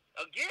called me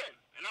again,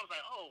 and I was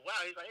like, oh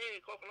wow. He's like, hey,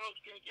 Corcoran Holt,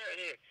 Kenny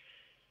Garrett here,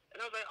 and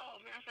I was like, oh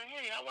man. I said,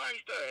 hey, how are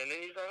you, sir? And then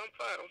he's like, I'm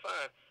fine, I'm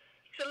fine.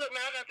 He said, look,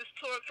 man, I got this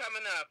tour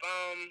coming up,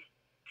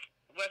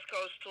 West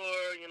Coast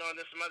tour. You know, and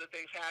there's some other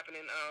things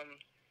happening.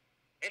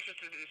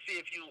 Interested to see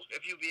if you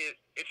be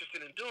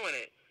interested in doing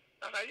it.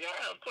 I was like, yeah,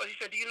 of course. He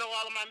said, do you know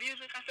all of my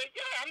music? I said,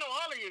 yeah, I know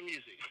all of your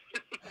music.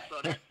 So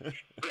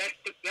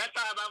that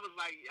time I was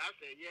like, I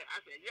said, yeah,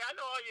 I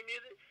know all your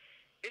music.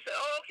 He said,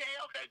 oh,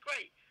 okay,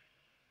 great.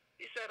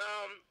 He said,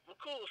 well,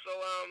 cool. So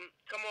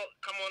come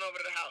on over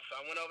to the house. So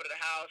I went over to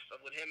the house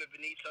with him and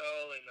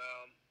Benito and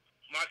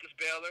Marcus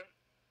Baylor.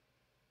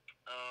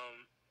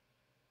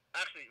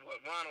 Actually,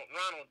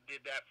 Ronald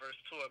did that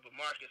first tour, but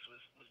Marcus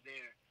was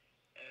there,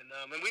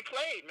 and we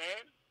played,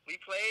 man. We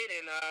played,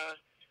 and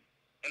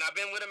I've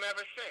been with him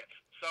ever since.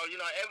 So you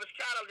know, it was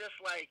kind of just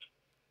like,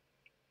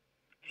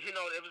 you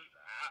know, it was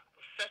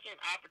a second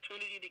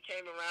opportunity that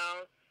came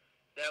around.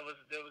 There was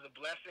a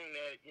blessing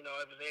that, you know,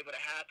 it was able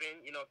to happen.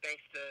 You know,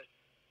 thanks to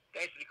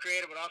the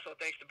creator, but also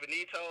thanks to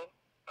Benito,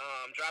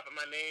 dropping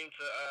my name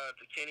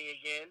to Kenny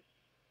again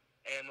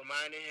and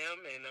reminding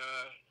him, and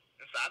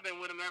so I've been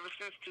with him ever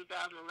since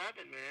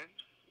 2011, man.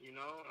 You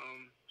know,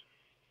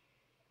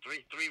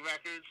 three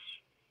records,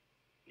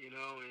 you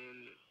know,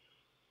 and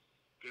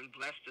been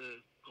blessed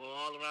to go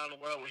all around the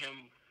world with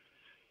him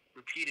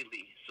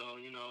repeatedly. So,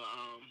 you know,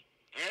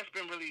 and it's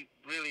been really,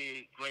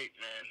 really great,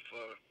 man,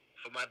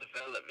 for my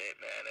development,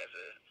 man, as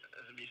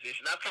a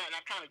musician. I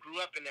kind of grew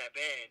up in that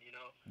band, you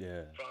know.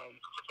 Yeah. From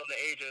the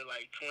age of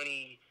like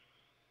 28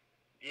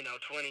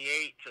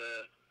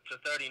 to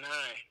 39.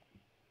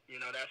 You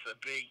know, that's a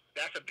big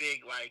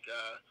like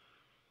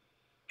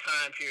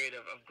time period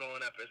of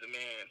growing up as a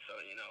man. So,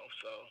 you know,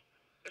 so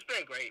it's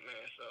been great,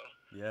 man. So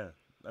yeah,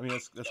 I mean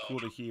that's cool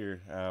to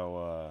hear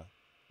how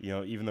you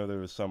know, even though there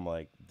was some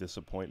like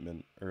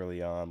disappointment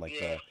early on, like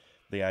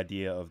the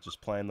idea of just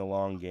playing the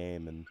long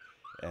game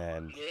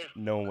and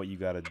knowing what you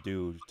got to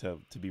do to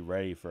be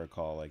ready for a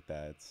call like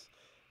that.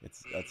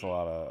 That's a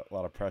lot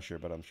of pressure,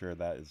 but I'm sure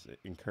that is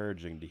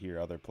encouraging to hear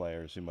other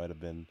players who might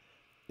have been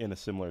in a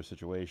similar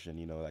situation.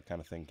 You know, that kind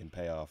of thing can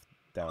pay off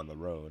down the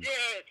road.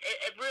 Yeah,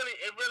 it really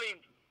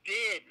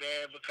did,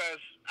 man.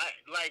 Because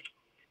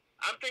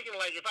I'm thinking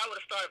like if I would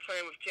have started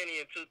playing with Kenny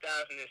in 2006,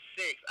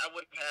 I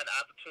wouldn't have had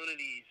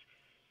opportunities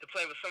to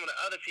play with some of the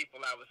other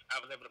people I was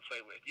able to play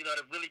with. You know,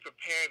 that really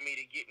prepared me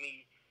to get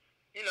me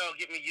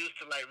used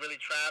to like really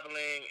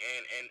traveling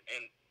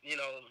and you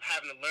know,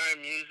 having to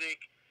learn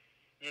music.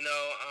 You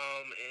know,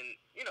 and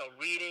you know,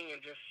 reading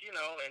and just, you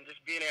know, and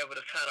just being able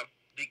to kind of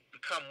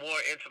become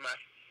more into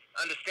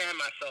understand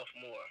myself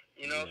more,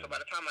 you know. So by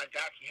the time I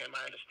got to him,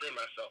 I understood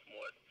myself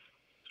more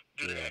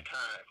due to that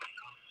time.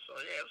 So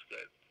yeah, it was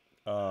good.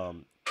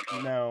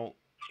 Now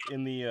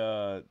in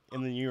the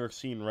New York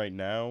scene right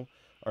now,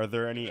 are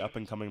there any up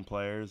and coming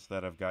players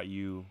that have got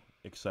you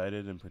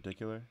excited in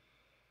particular?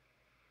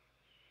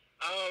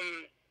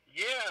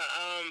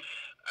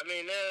 I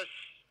mean, there's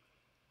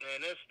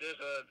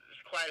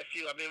quite a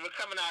few. I mean, we're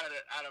coming out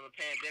of a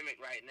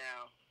pandemic right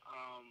now,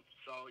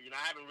 so you know,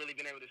 I haven't really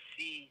been able to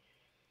see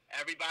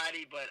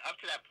everybody, but up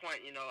to that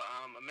point, you know,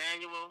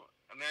 Emmanuel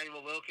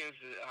Wilkins,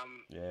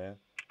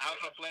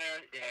 alto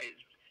player,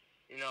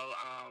 you know,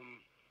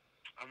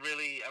 I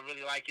really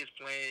like his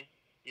playing.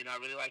 You know, I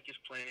really like his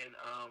playing.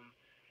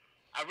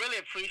 I really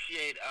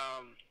appreciate.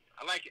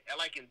 I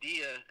like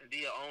India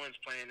Owens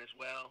playing as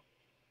well.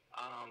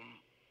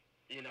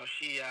 You know,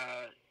 she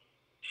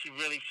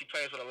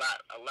plays with a lot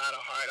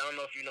of heart. I don't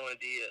know if you know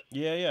India.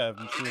 Yeah,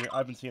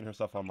 I've been seeing her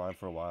stuff online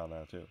for a while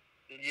now too.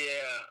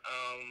 Yeah.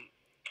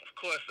 Of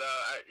course,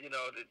 you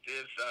know,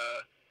 there's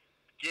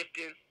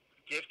Gifton,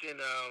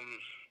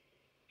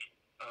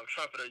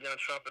 young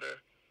trumpeter,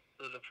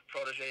 who's a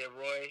protege of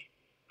Roy.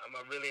 I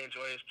really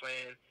enjoy his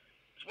playing,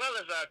 as well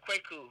as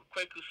Kwaku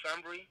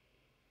Sumbry.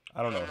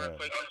 I don't know him.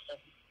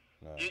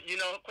 No. You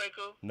know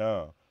Kwaku?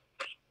 No.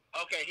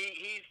 Okay,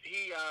 he's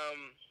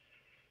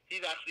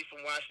actually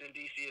from Washington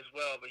D.C. as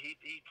well, but he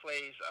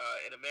plays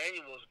in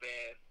Emmanuel's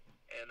band,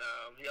 and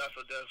he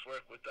also does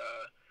work with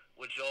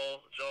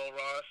Joel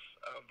Ross,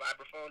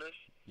 vibraphonist.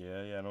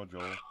 Yeah, I know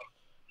Joel.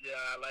 Yeah,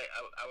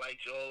 I like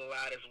Joel a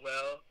lot as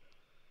well.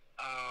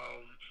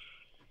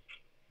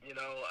 You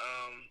know,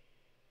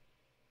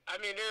 I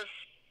mean, there's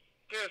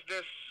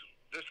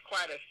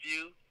quite a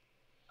few.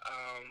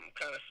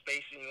 Kind of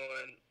spacing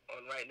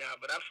on right now,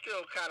 but I'm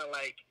still kind of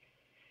like,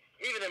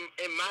 even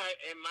in my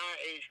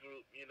age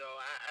group, you know,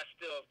 I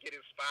still get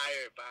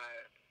inspired by,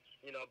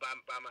 you know, by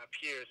my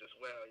peers as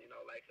well. You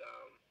know, like,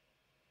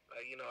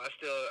 you know, I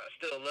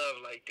still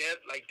love like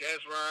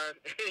Desron,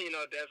 you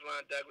know,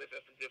 Desron Douglas.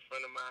 That's a good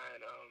friend of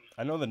mine.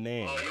 I know the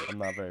name. Always I'm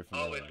not very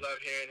always familiar. love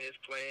hearing his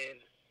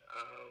playing.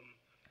 Um,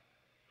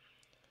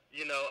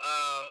 you know,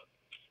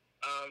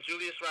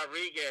 Julius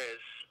Rodriguez,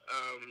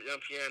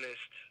 young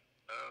pianist,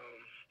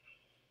 um,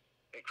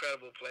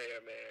 incredible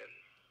player, man.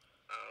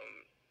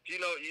 Do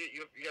you know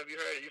you have you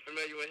heard? You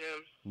familiar with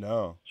him?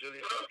 No.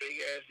 Julius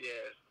Rodriguez,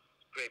 yeah,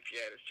 great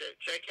pianist.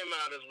 Check him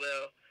out as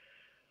well.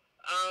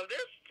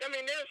 There's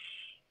man,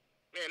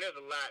 there's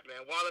a lot,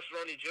 man. Wallace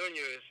Roney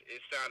Jr.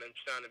 is sounding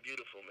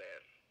beautiful,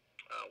 man.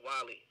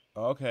 Wally,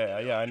 Okay. you know,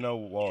 Yeah, I know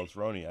Wallace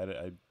Roney.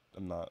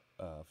 I'm not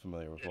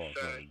familiar with his Wallace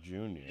son, Roney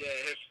Jr.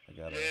 yeah, I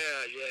gotta.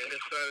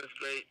 his son is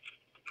great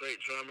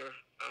drummer.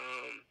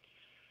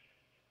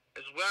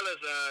 As well as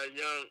a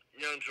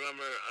young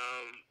drummer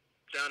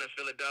down in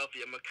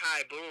Philadelphia,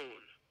 Mackay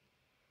Boone.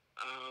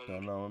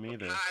 Don't know him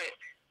either.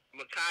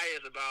 Mackay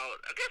is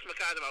I guess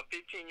Mackay's about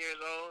 15 years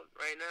old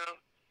right now.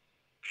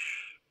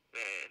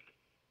 Man,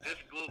 just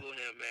Google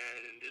him, man,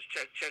 and just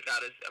check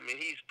out his. I mean,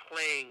 he's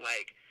playing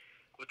like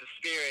with the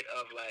spirit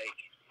of like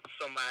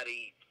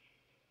somebody,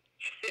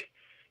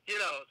 you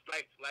know,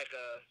 like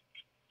a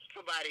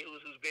somebody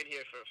who's been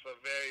here for a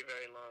very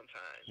very long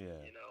time.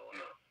 Yeah.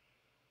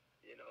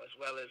 As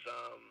well as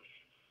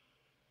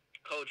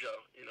Kojo.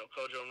 You know,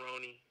 Kojo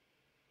Roney.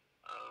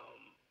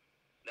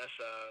 That's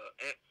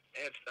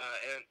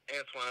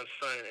Antoine's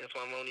son,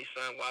 Antoine Roney's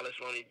son, Wallace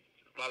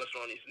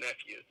Roney's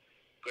nephew,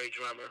 great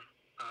drummer,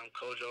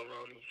 Kojo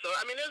Roney. So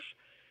I mean,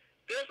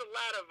 there's a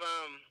lot of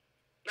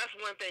that's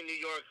one thing New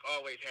York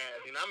always has.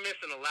 You know, I'm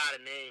missing a lot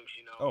of names.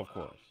 You know, Oh, of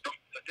course.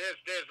 but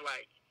there's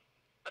like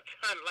a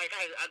ton. Like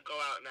I go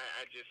out and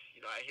I just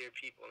I hear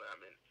people and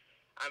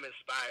I'm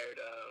inspired.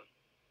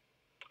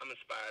 I'm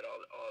inspired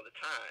all the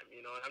time. You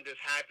know, and I'm just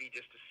happy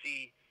just to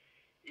see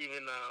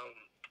even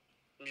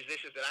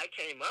musicians that I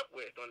came up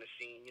with on the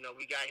scene. You know,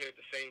 we got here at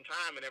the same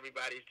time, and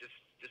everybody's just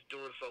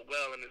doing so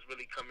well, and it's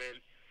really come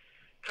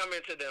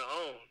into their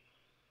own.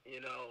 You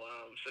know,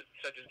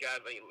 such as guys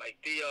like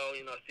Theo,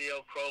 you know,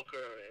 Theo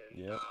Croker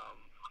and Yep.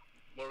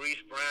 Maurice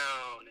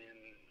Brown, and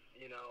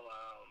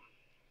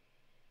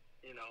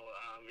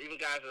even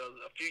guys that are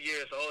a few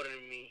years older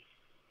than me,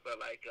 but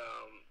like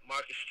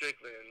Marcus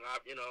Strickland,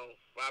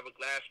 Robert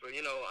Glasper.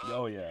 You know,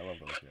 Oh yeah, I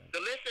love those guys. the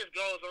list just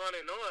goes on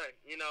and on.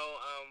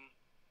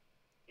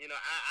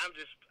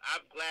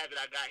 I'm glad that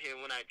I got here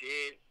when I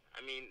did. I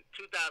mean,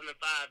 2005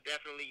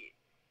 definitely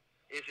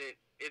isn't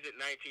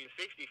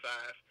 1965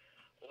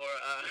 or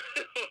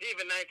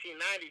even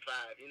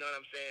 1995. You know what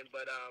I'm saying?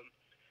 But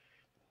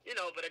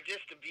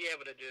just to be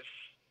able to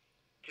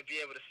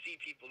see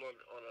people on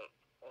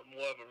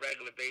more of a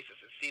regular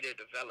basis and see their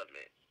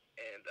development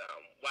and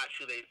watch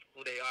who they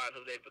are and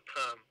who they've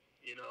become.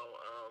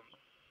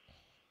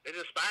 It's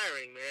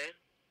inspiring, man.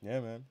 Yeah,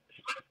 man.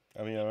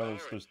 I mean, I know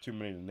there's too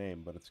many to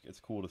name, but it's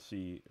cool to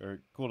see, or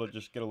cool to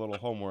just get a little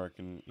homework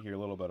and hear a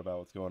little bit about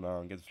what's going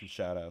on, get some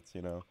shout outs,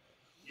 you know.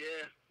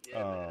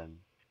 Yeah, man.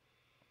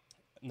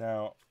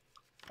 Now,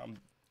 I'm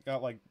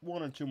got like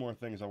one or two more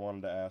things I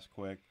wanted to ask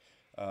quick.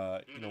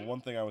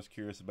 One thing I was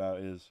curious about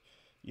is,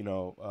 I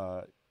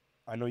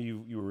know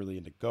you were really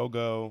into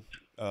go-go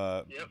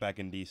back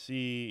in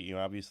DC. You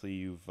know, obviously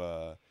you've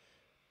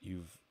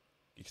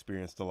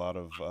experienced a lot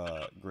of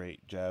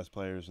great jazz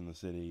players in the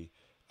city.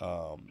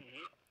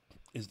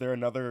 Is there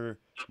another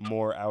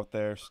more out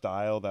there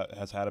style that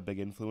has had a big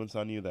influence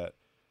on you that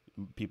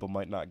people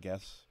might not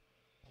guess?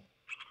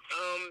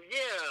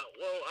 Yeah.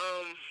 Well,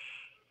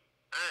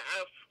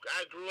 I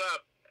grew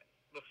up.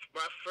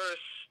 My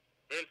first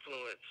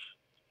influence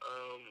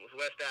was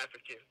West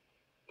African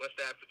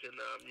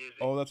music.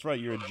 Oh, that's right.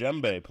 You're a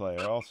djembe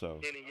player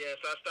also. Yeah,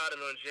 so I started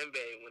on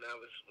djembe when I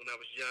was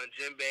young.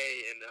 Djembe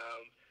and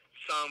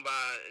samba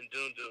and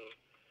dundu.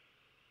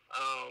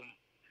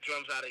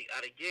 Drums out of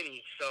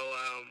Guinea. So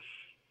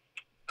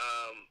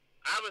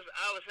I was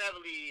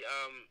heavily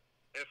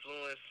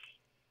influenced,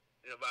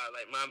 by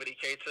like Mamadi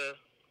Keita,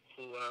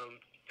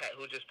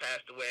 who just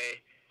passed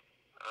away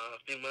a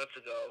few months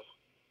ago.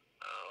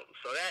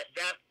 So that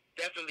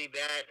definitely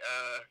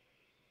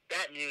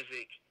that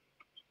music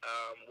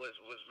was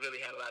really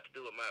had a lot to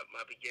do with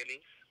my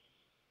beginnings,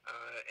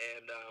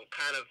 and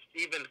kind of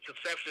even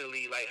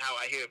conceptually like how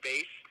I hear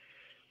bass,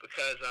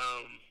 because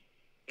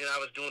I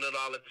was doing it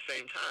all at the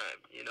same time.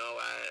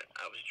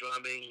 I was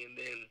drumming and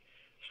then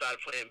started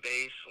playing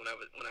bass when I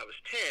was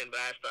 10, but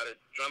I started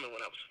drumming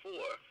when I was 4.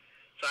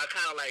 So I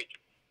kind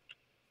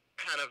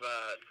of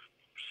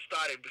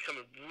started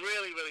becoming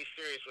really, really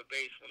serious with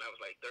bass when I was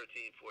like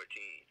 13, 14.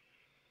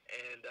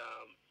 And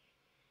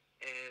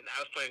I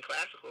was playing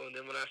classical, and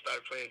then when I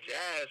started playing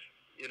jazz,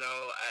 You know,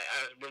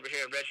 I remember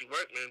hearing Reggie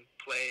Workman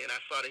play, and I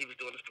saw that he was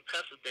doing this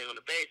percussive thing on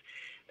the bass,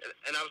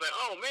 and I was like,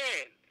 oh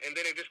man! And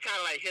then it just kind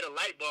of like hit a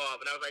light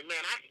bulb, and I was like,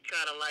 man, I could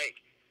kind of like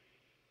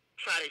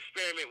try to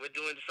experiment with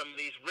doing some of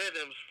these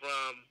rhythms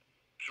from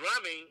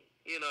drumming,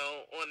 you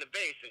know, on the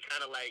bass, and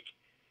kind of like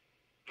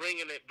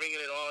bringing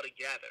it all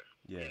together.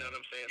 Yeah. You know what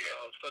I'm saying?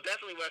 So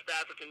definitely West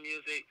African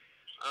music.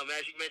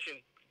 As you mentioned,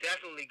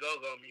 definitely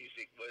go-go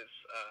music was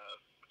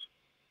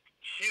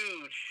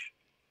huge,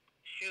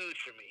 huge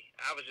for me.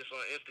 I was just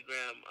on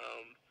Instagram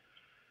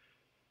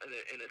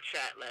in a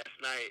chat last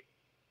night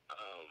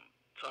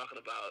talking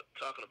about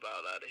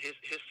the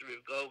history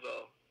of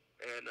go-go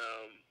and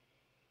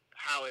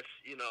how it's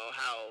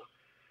how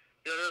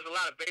there's a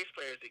lot of bass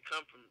players that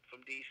come from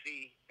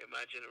DC in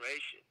my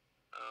generation,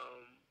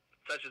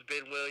 such as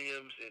Ben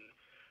Williams and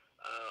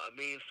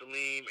Amin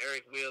Salim,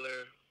 Eric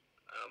Wheeler.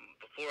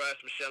 Before us,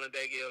 Michelle and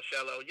Deggy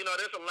Ocello.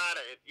 There's a lot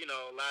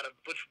of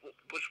Butch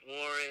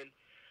Warren.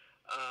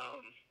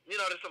 There's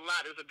a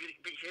lot. There's a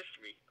big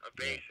history of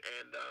bass,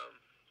 and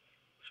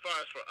as far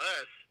as for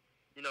us,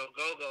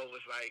 go-go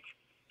was like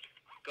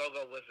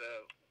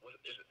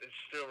it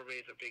still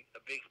remains a big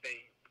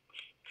thing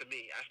to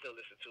me. I still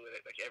listen to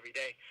it like every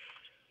day.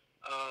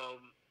 Of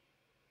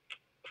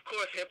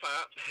course, hip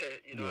hop.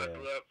 I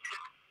grew up.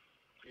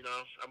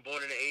 I'm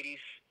born in the '80s.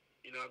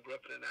 I grew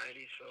up in the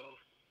 '90s, so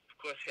of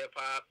course hip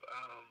hop,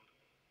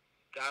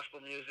 gospel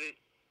music.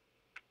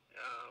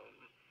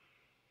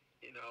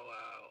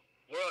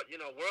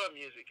 World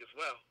music as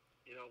well.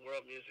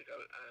 World music. I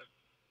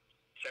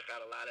check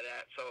out a lot of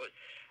that. So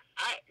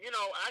I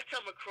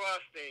come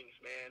across things,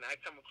 man.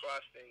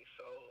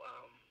 So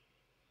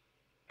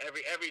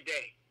every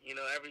day,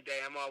 every day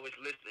I'm always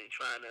listening,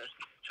 trying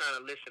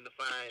to listen to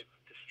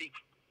seek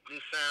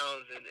new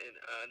sounds and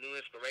new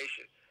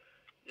inspiration,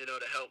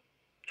 to help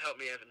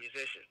me as a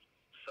musician.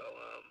 So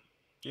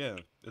yeah,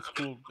 it's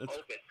cool.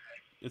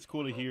 It's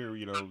cool to hear,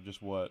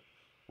 just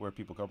where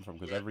people come from,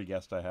 because every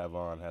guest I have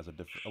on has a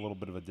little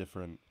bit of a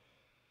different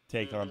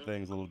take on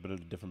things, a little bit of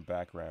a different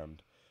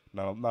background.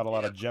 Not a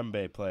lot of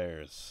djembe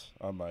players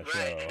on my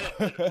show.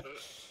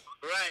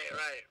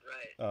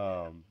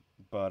 Right.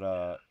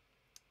 But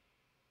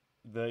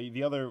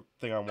the other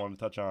thing I want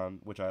to touch on,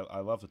 which I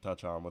love to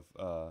touch on with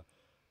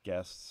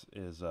guests,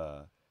 is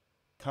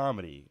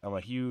comedy. I'm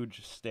a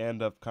huge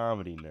stand-up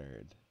comedy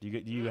nerd. Do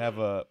you have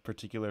a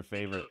particular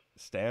favorite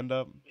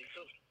stand-up? Me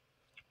too.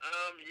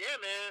 Yeah,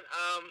 man.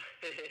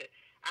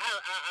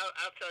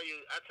 I'll tell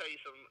you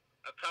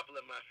a couple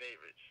of my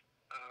favorites.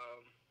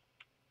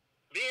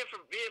 Being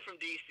from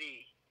DC,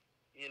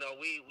 we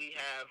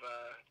have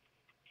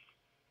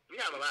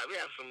a lot. We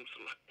have some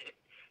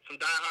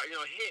diehard,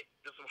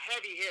 there's some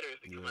heavy hitters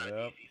that come out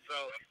of DC. So,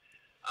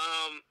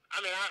 I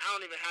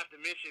don't even have to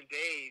mention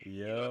Dave,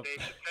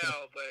 Dave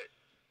Chappelle, but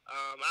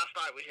I'll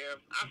start with him.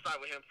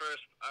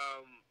 First.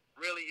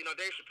 Really,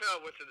 Dave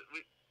Chappelle went to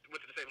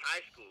the same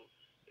high school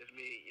as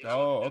me.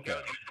 Okay. Duke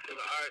Ellington School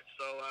of Arts.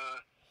 So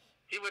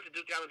he went to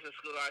Duke Ellington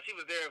School of Arts. He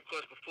was there, of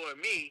course, before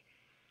me,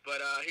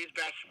 but he's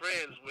best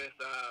friends with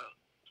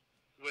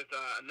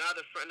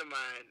another friend of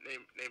mine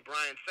named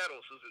Brian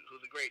Settles,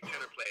 who's a great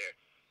tenor player,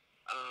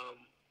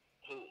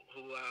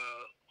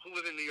 who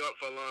was in New York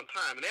for a long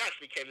time, and they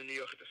actually came to New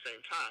York at the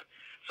same time.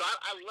 So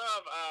I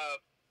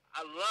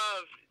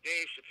love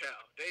Dave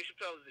Chappelle. Dave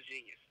Chappelle is a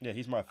genius. Yeah,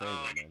 he's my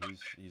favorite, man. He's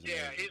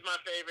amazing. He's my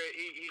favorite.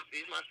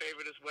 He's my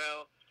favorite as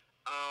well.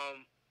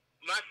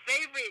 My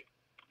favorite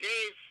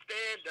Dave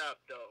stand-up,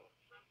 though.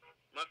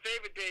 My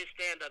favorite Dave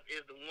stand-up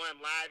is the one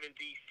live in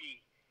D.C.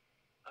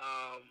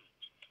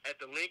 At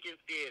the Lincoln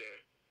Theater.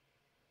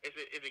 Is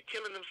it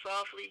Killing Them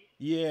Softly?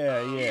 Yeah.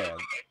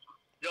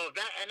 Yo,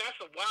 that's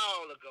a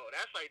while ago.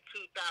 That's like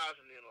 2002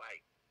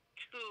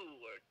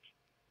 or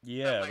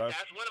yeah.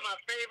 That's one of my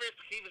favorites.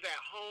 He was at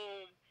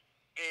home,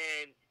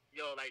 and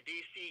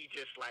DC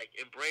just like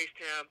embraced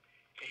him,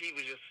 and he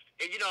was just,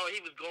 and he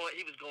was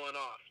going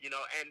off,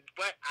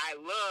 but I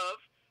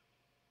love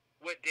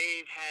what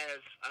Dave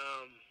has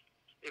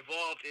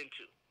evolved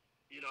into,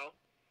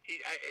 He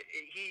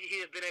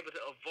has been able to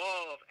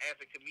evolve as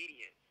a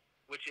comedian,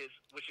 which is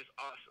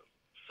awesome.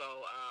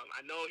 So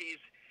I know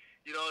he's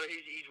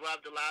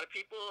rubbed a lot of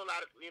people,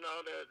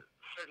 the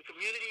certain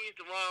communities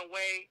the wrong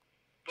way,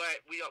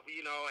 but I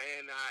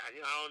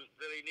don't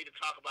really need to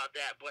talk about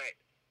that. But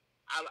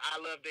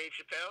I love Dave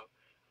Chappelle.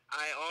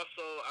 I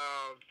also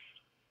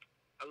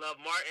I love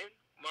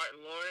Martin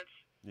Lawrence.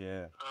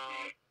 Yeah.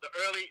 The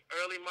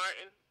early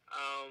Martin.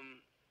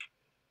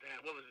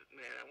 What was it,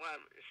 man?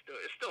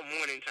 It's still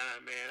morning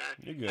time, man.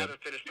 You're good. I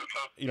haven't finished my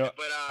coffee.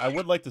 But I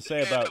would like to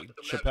say about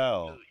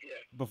Chappelle,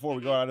 before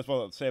we go on, I just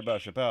want to say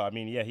about Chappelle, I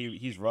mean, yeah,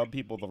 he's rubbed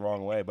people the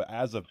wrong way, but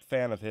as a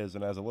fan of his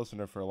and as a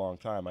listener for a long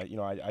time,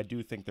 I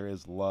do think there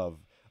is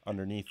love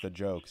underneath the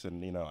jokes,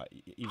 and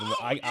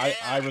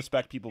I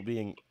respect people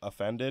being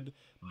offended,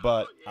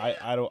 but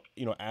I don't,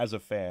 as a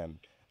fan,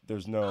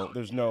 there's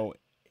no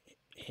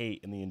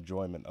hate in the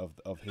enjoyment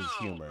of his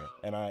humor,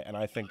 and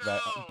I think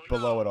that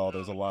below it all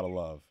there's a lot of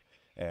love.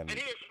 And And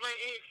he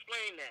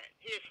explained that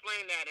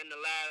in the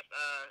last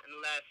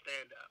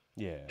stand up.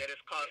 yeah, That has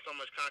caused so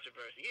much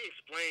controversy. He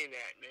explained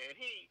that, man.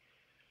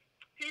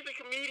 He's a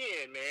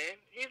comedian,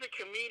 man. He's a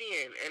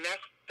comedian, and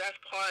that's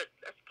part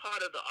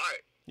of the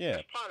art. yeah,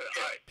 That's part of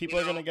the art. people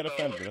are gonna get So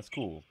offended. That's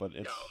cool, but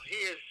yo,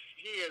 it's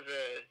he is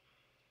a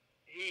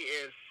he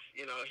is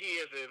he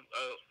is a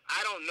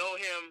I don't know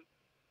him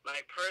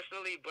like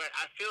personally, but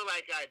I feel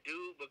like I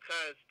do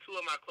because two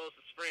of my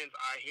closest friends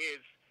are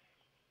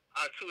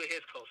two of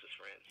his closest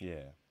friends.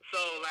 yeah, So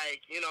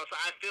like so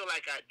I feel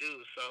like I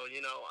do. So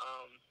and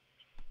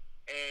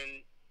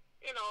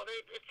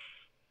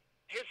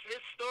it's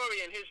his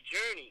story and his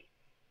journey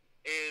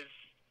is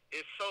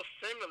so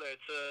similar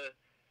to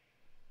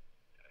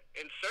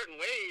in certain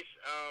ways.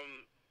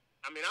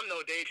 I mean, I'm no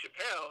Dave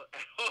Chappelle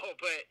at all,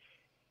 but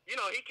he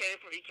came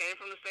from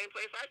the same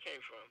place I came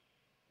from,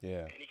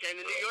 yeah, and he came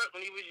to New York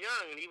when he was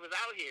young, and he was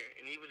out here,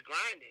 and he was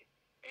grinding,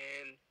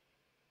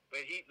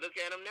 but he look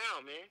at him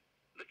now, man.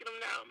 Look at him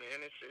now,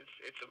 man.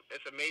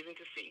 It's amazing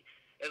to see,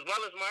 as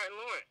well as Martin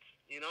Lawrence.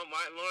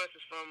 Martin Lawrence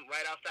is from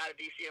right outside of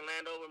D.C. and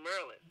Landover,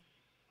 Maryland.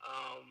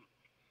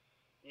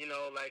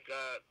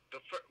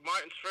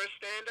 Martin's first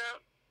stand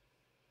up.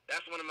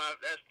 That's one of my.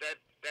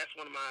 That's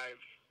one of my.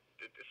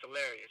 It's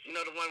hilarious. The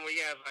one where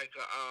he has like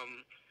a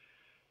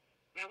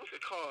man, what's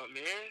it called,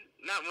 man?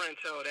 Not Run and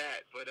Tell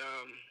That, but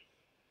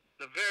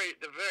the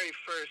very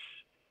first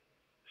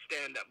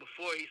stand up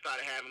before he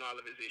started having all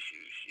of his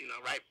issues.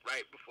 Right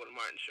before the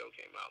Martin show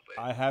came out.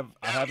 But I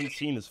haven't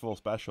seen his full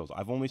specials.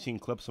 I've only seen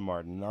clips of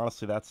Martin, and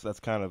honestly, that's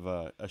kind of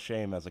a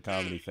shame as a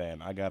comedy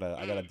fan. I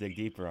gotta dig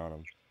deeper on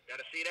him.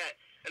 Gotta see that.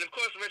 And of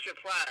course, Richard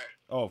Pryor.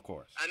 Oh, of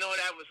course. I know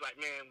that was like,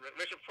 man,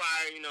 Richard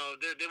Pryor.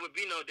 There would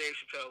be no Dave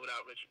Chappelle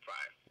without Richard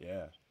Pryor.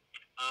 Yeah.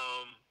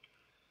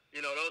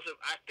 Those are,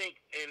 I think,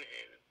 and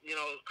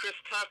Chris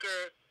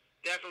Tucker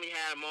definitely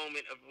had a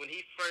moment of when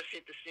he first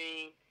hit the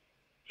scene.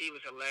 He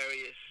was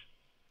hilarious.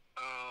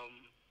 I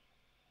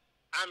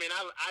mean,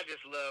 I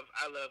love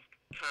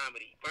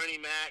comedy. Bernie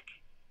Mac.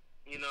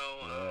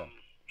 Yeah.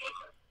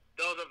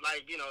 Those are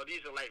like,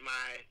 these are like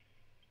my.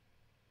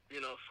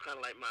 It's kind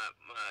of like my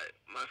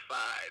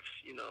fives.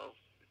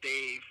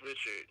 Dave,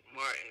 Richard,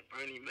 Martin,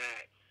 Bernie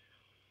Mac.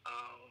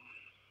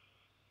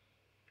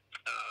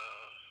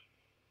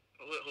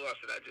 Who else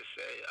did I just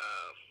say?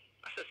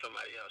 I said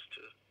somebody else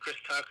too. Chris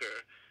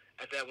Tucker.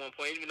 At that one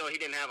point, even though he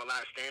didn't have a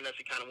lot of stand-ups,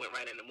 he kind of went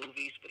right into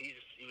movies. But he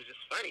was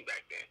just funny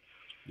back then.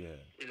 Yeah.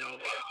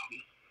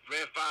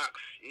 Red Fox.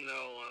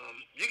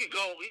 You can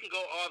go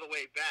all the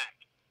way back.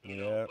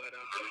 Yeah. But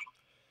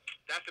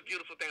that's the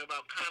beautiful thing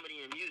about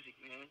comedy and music,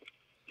 man.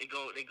 They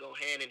go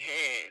hand in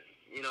hand.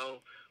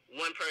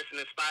 One person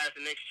inspires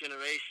the next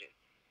generation,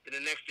 then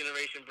the next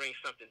generation brings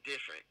something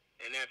different,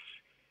 and that's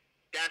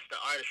the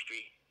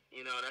artistry.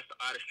 That's the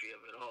artistry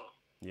of it all.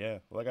 Yeah,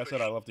 like I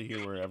said, I love to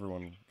hear where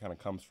everyone kind of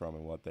comes from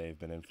and what they've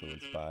been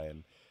influenced by.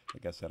 And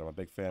like I said, I'm a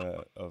big fan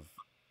of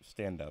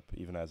stand-up,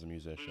 even as a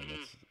musician.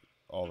 It's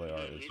all they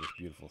are is just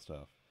beautiful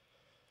stuff.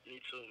 Me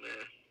too,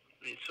 man.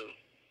 Me too.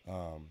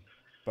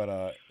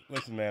 But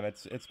listen, man,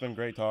 it's been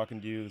great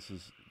talking to you. This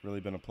has really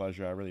been a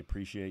pleasure. I really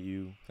appreciate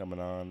you coming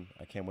on.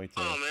 I can't wait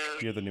to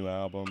hear the new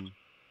album.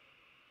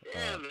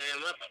 Yeah,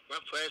 man, my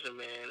pleasure,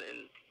 man.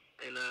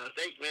 And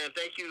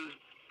thank you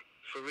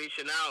for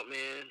reaching out,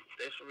 man.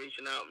 Thanks for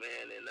reaching out,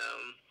 man. And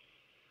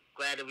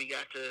glad that we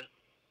got to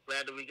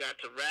rap.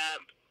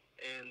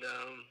 And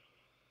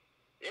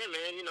yeah,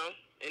 man.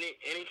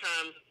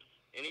 Anytime,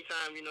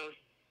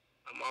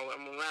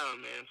 I'm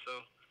around, man. So.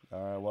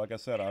 All right. Well, like I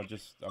said, I'm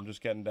just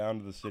getting down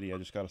to the city. I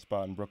just got a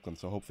spot in Brooklyn,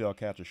 so hopefully I'll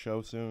catch a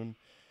show soon.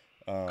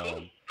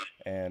 Cool.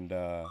 And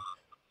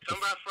come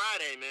by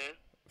Friday, man.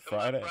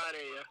 Friday.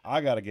 Yeah.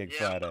 I got a gig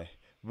Friday,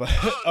 but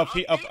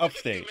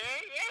upstate.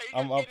 Yeah,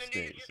 I'm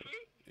upstate. So,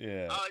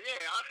 yeah. Oh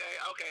yeah.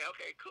 Okay.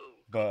 Cool.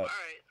 But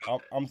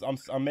all right.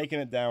 I'm making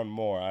it down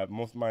more.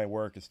 Most of my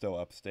work is still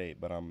upstate,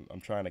 but I'm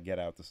trying to get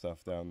out the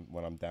stuff down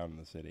when I'm down in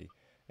the city.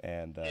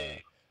 And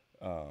but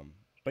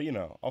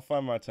I'll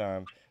find my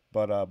time.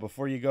 But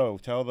before you go,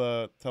 tell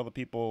the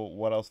people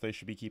what else they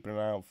should be keeping an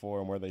eye out for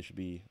and where they should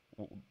be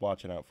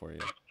watching out for you.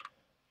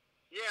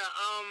 Yeah.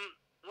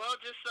 Well,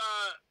 just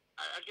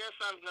I guess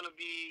I'm gonna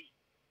be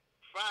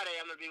Friday.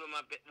 I'm gonna be with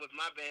my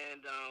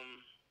band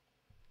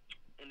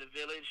in the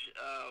Village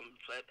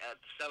at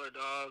the Cellar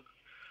Dog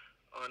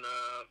on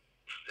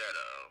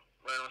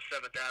right on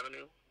 7th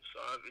Avenue. So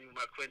I'll be with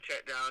my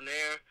quintet down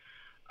there.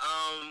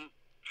 Of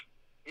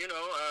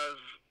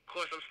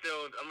course,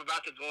 I'm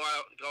about to go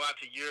out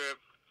to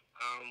Europe.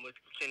 With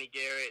Kenny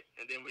Garrett,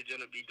 and then we're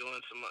gonna be doing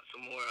some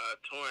more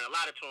touring, a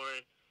lot of touring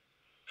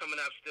coming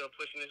up. Still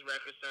pushing this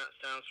record,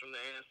 Sounds from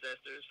the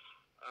Ancestors.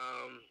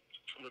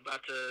 I'm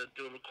about to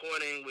do a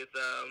recording with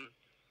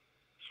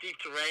Steve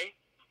Teray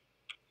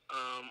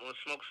on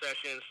Smoke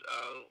Sessions.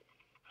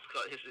 It's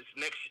called his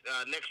next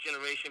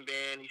generation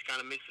band. He's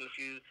kind of mixing a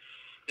few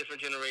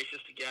different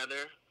generations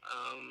together.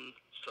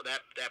 So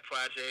that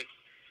project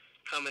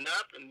coming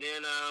up, and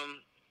then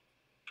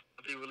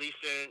I'll be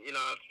releasing,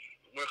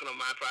 working on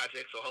my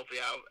project, so hopefully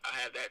I'll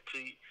have that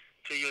to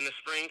to you in the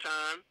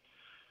springtime.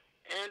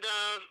 And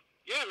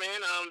yeah, man,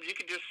 you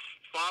can just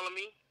follow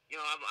me. You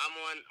know, I'm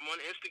on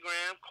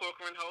Instagram,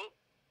 Corcoran Holt.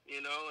 You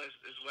know,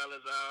 as well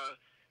as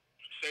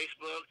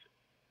Facebook,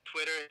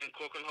 Twitter, and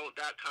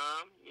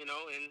CorcoranHolt.com. You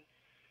know, and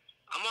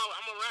I'm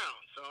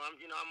around, so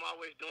I'm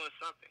always doing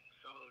something.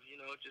 So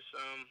just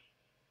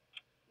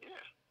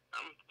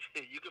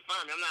yeah, you can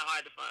find me. I'm not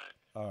hard to find.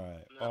 All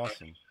right,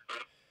 awesome.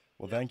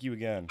 Well, thank you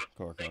again,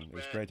 Corcoran. Thanks, It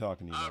was man. great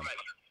talking to you, All man.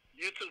 right,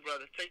 you too,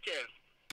 brother. Take care.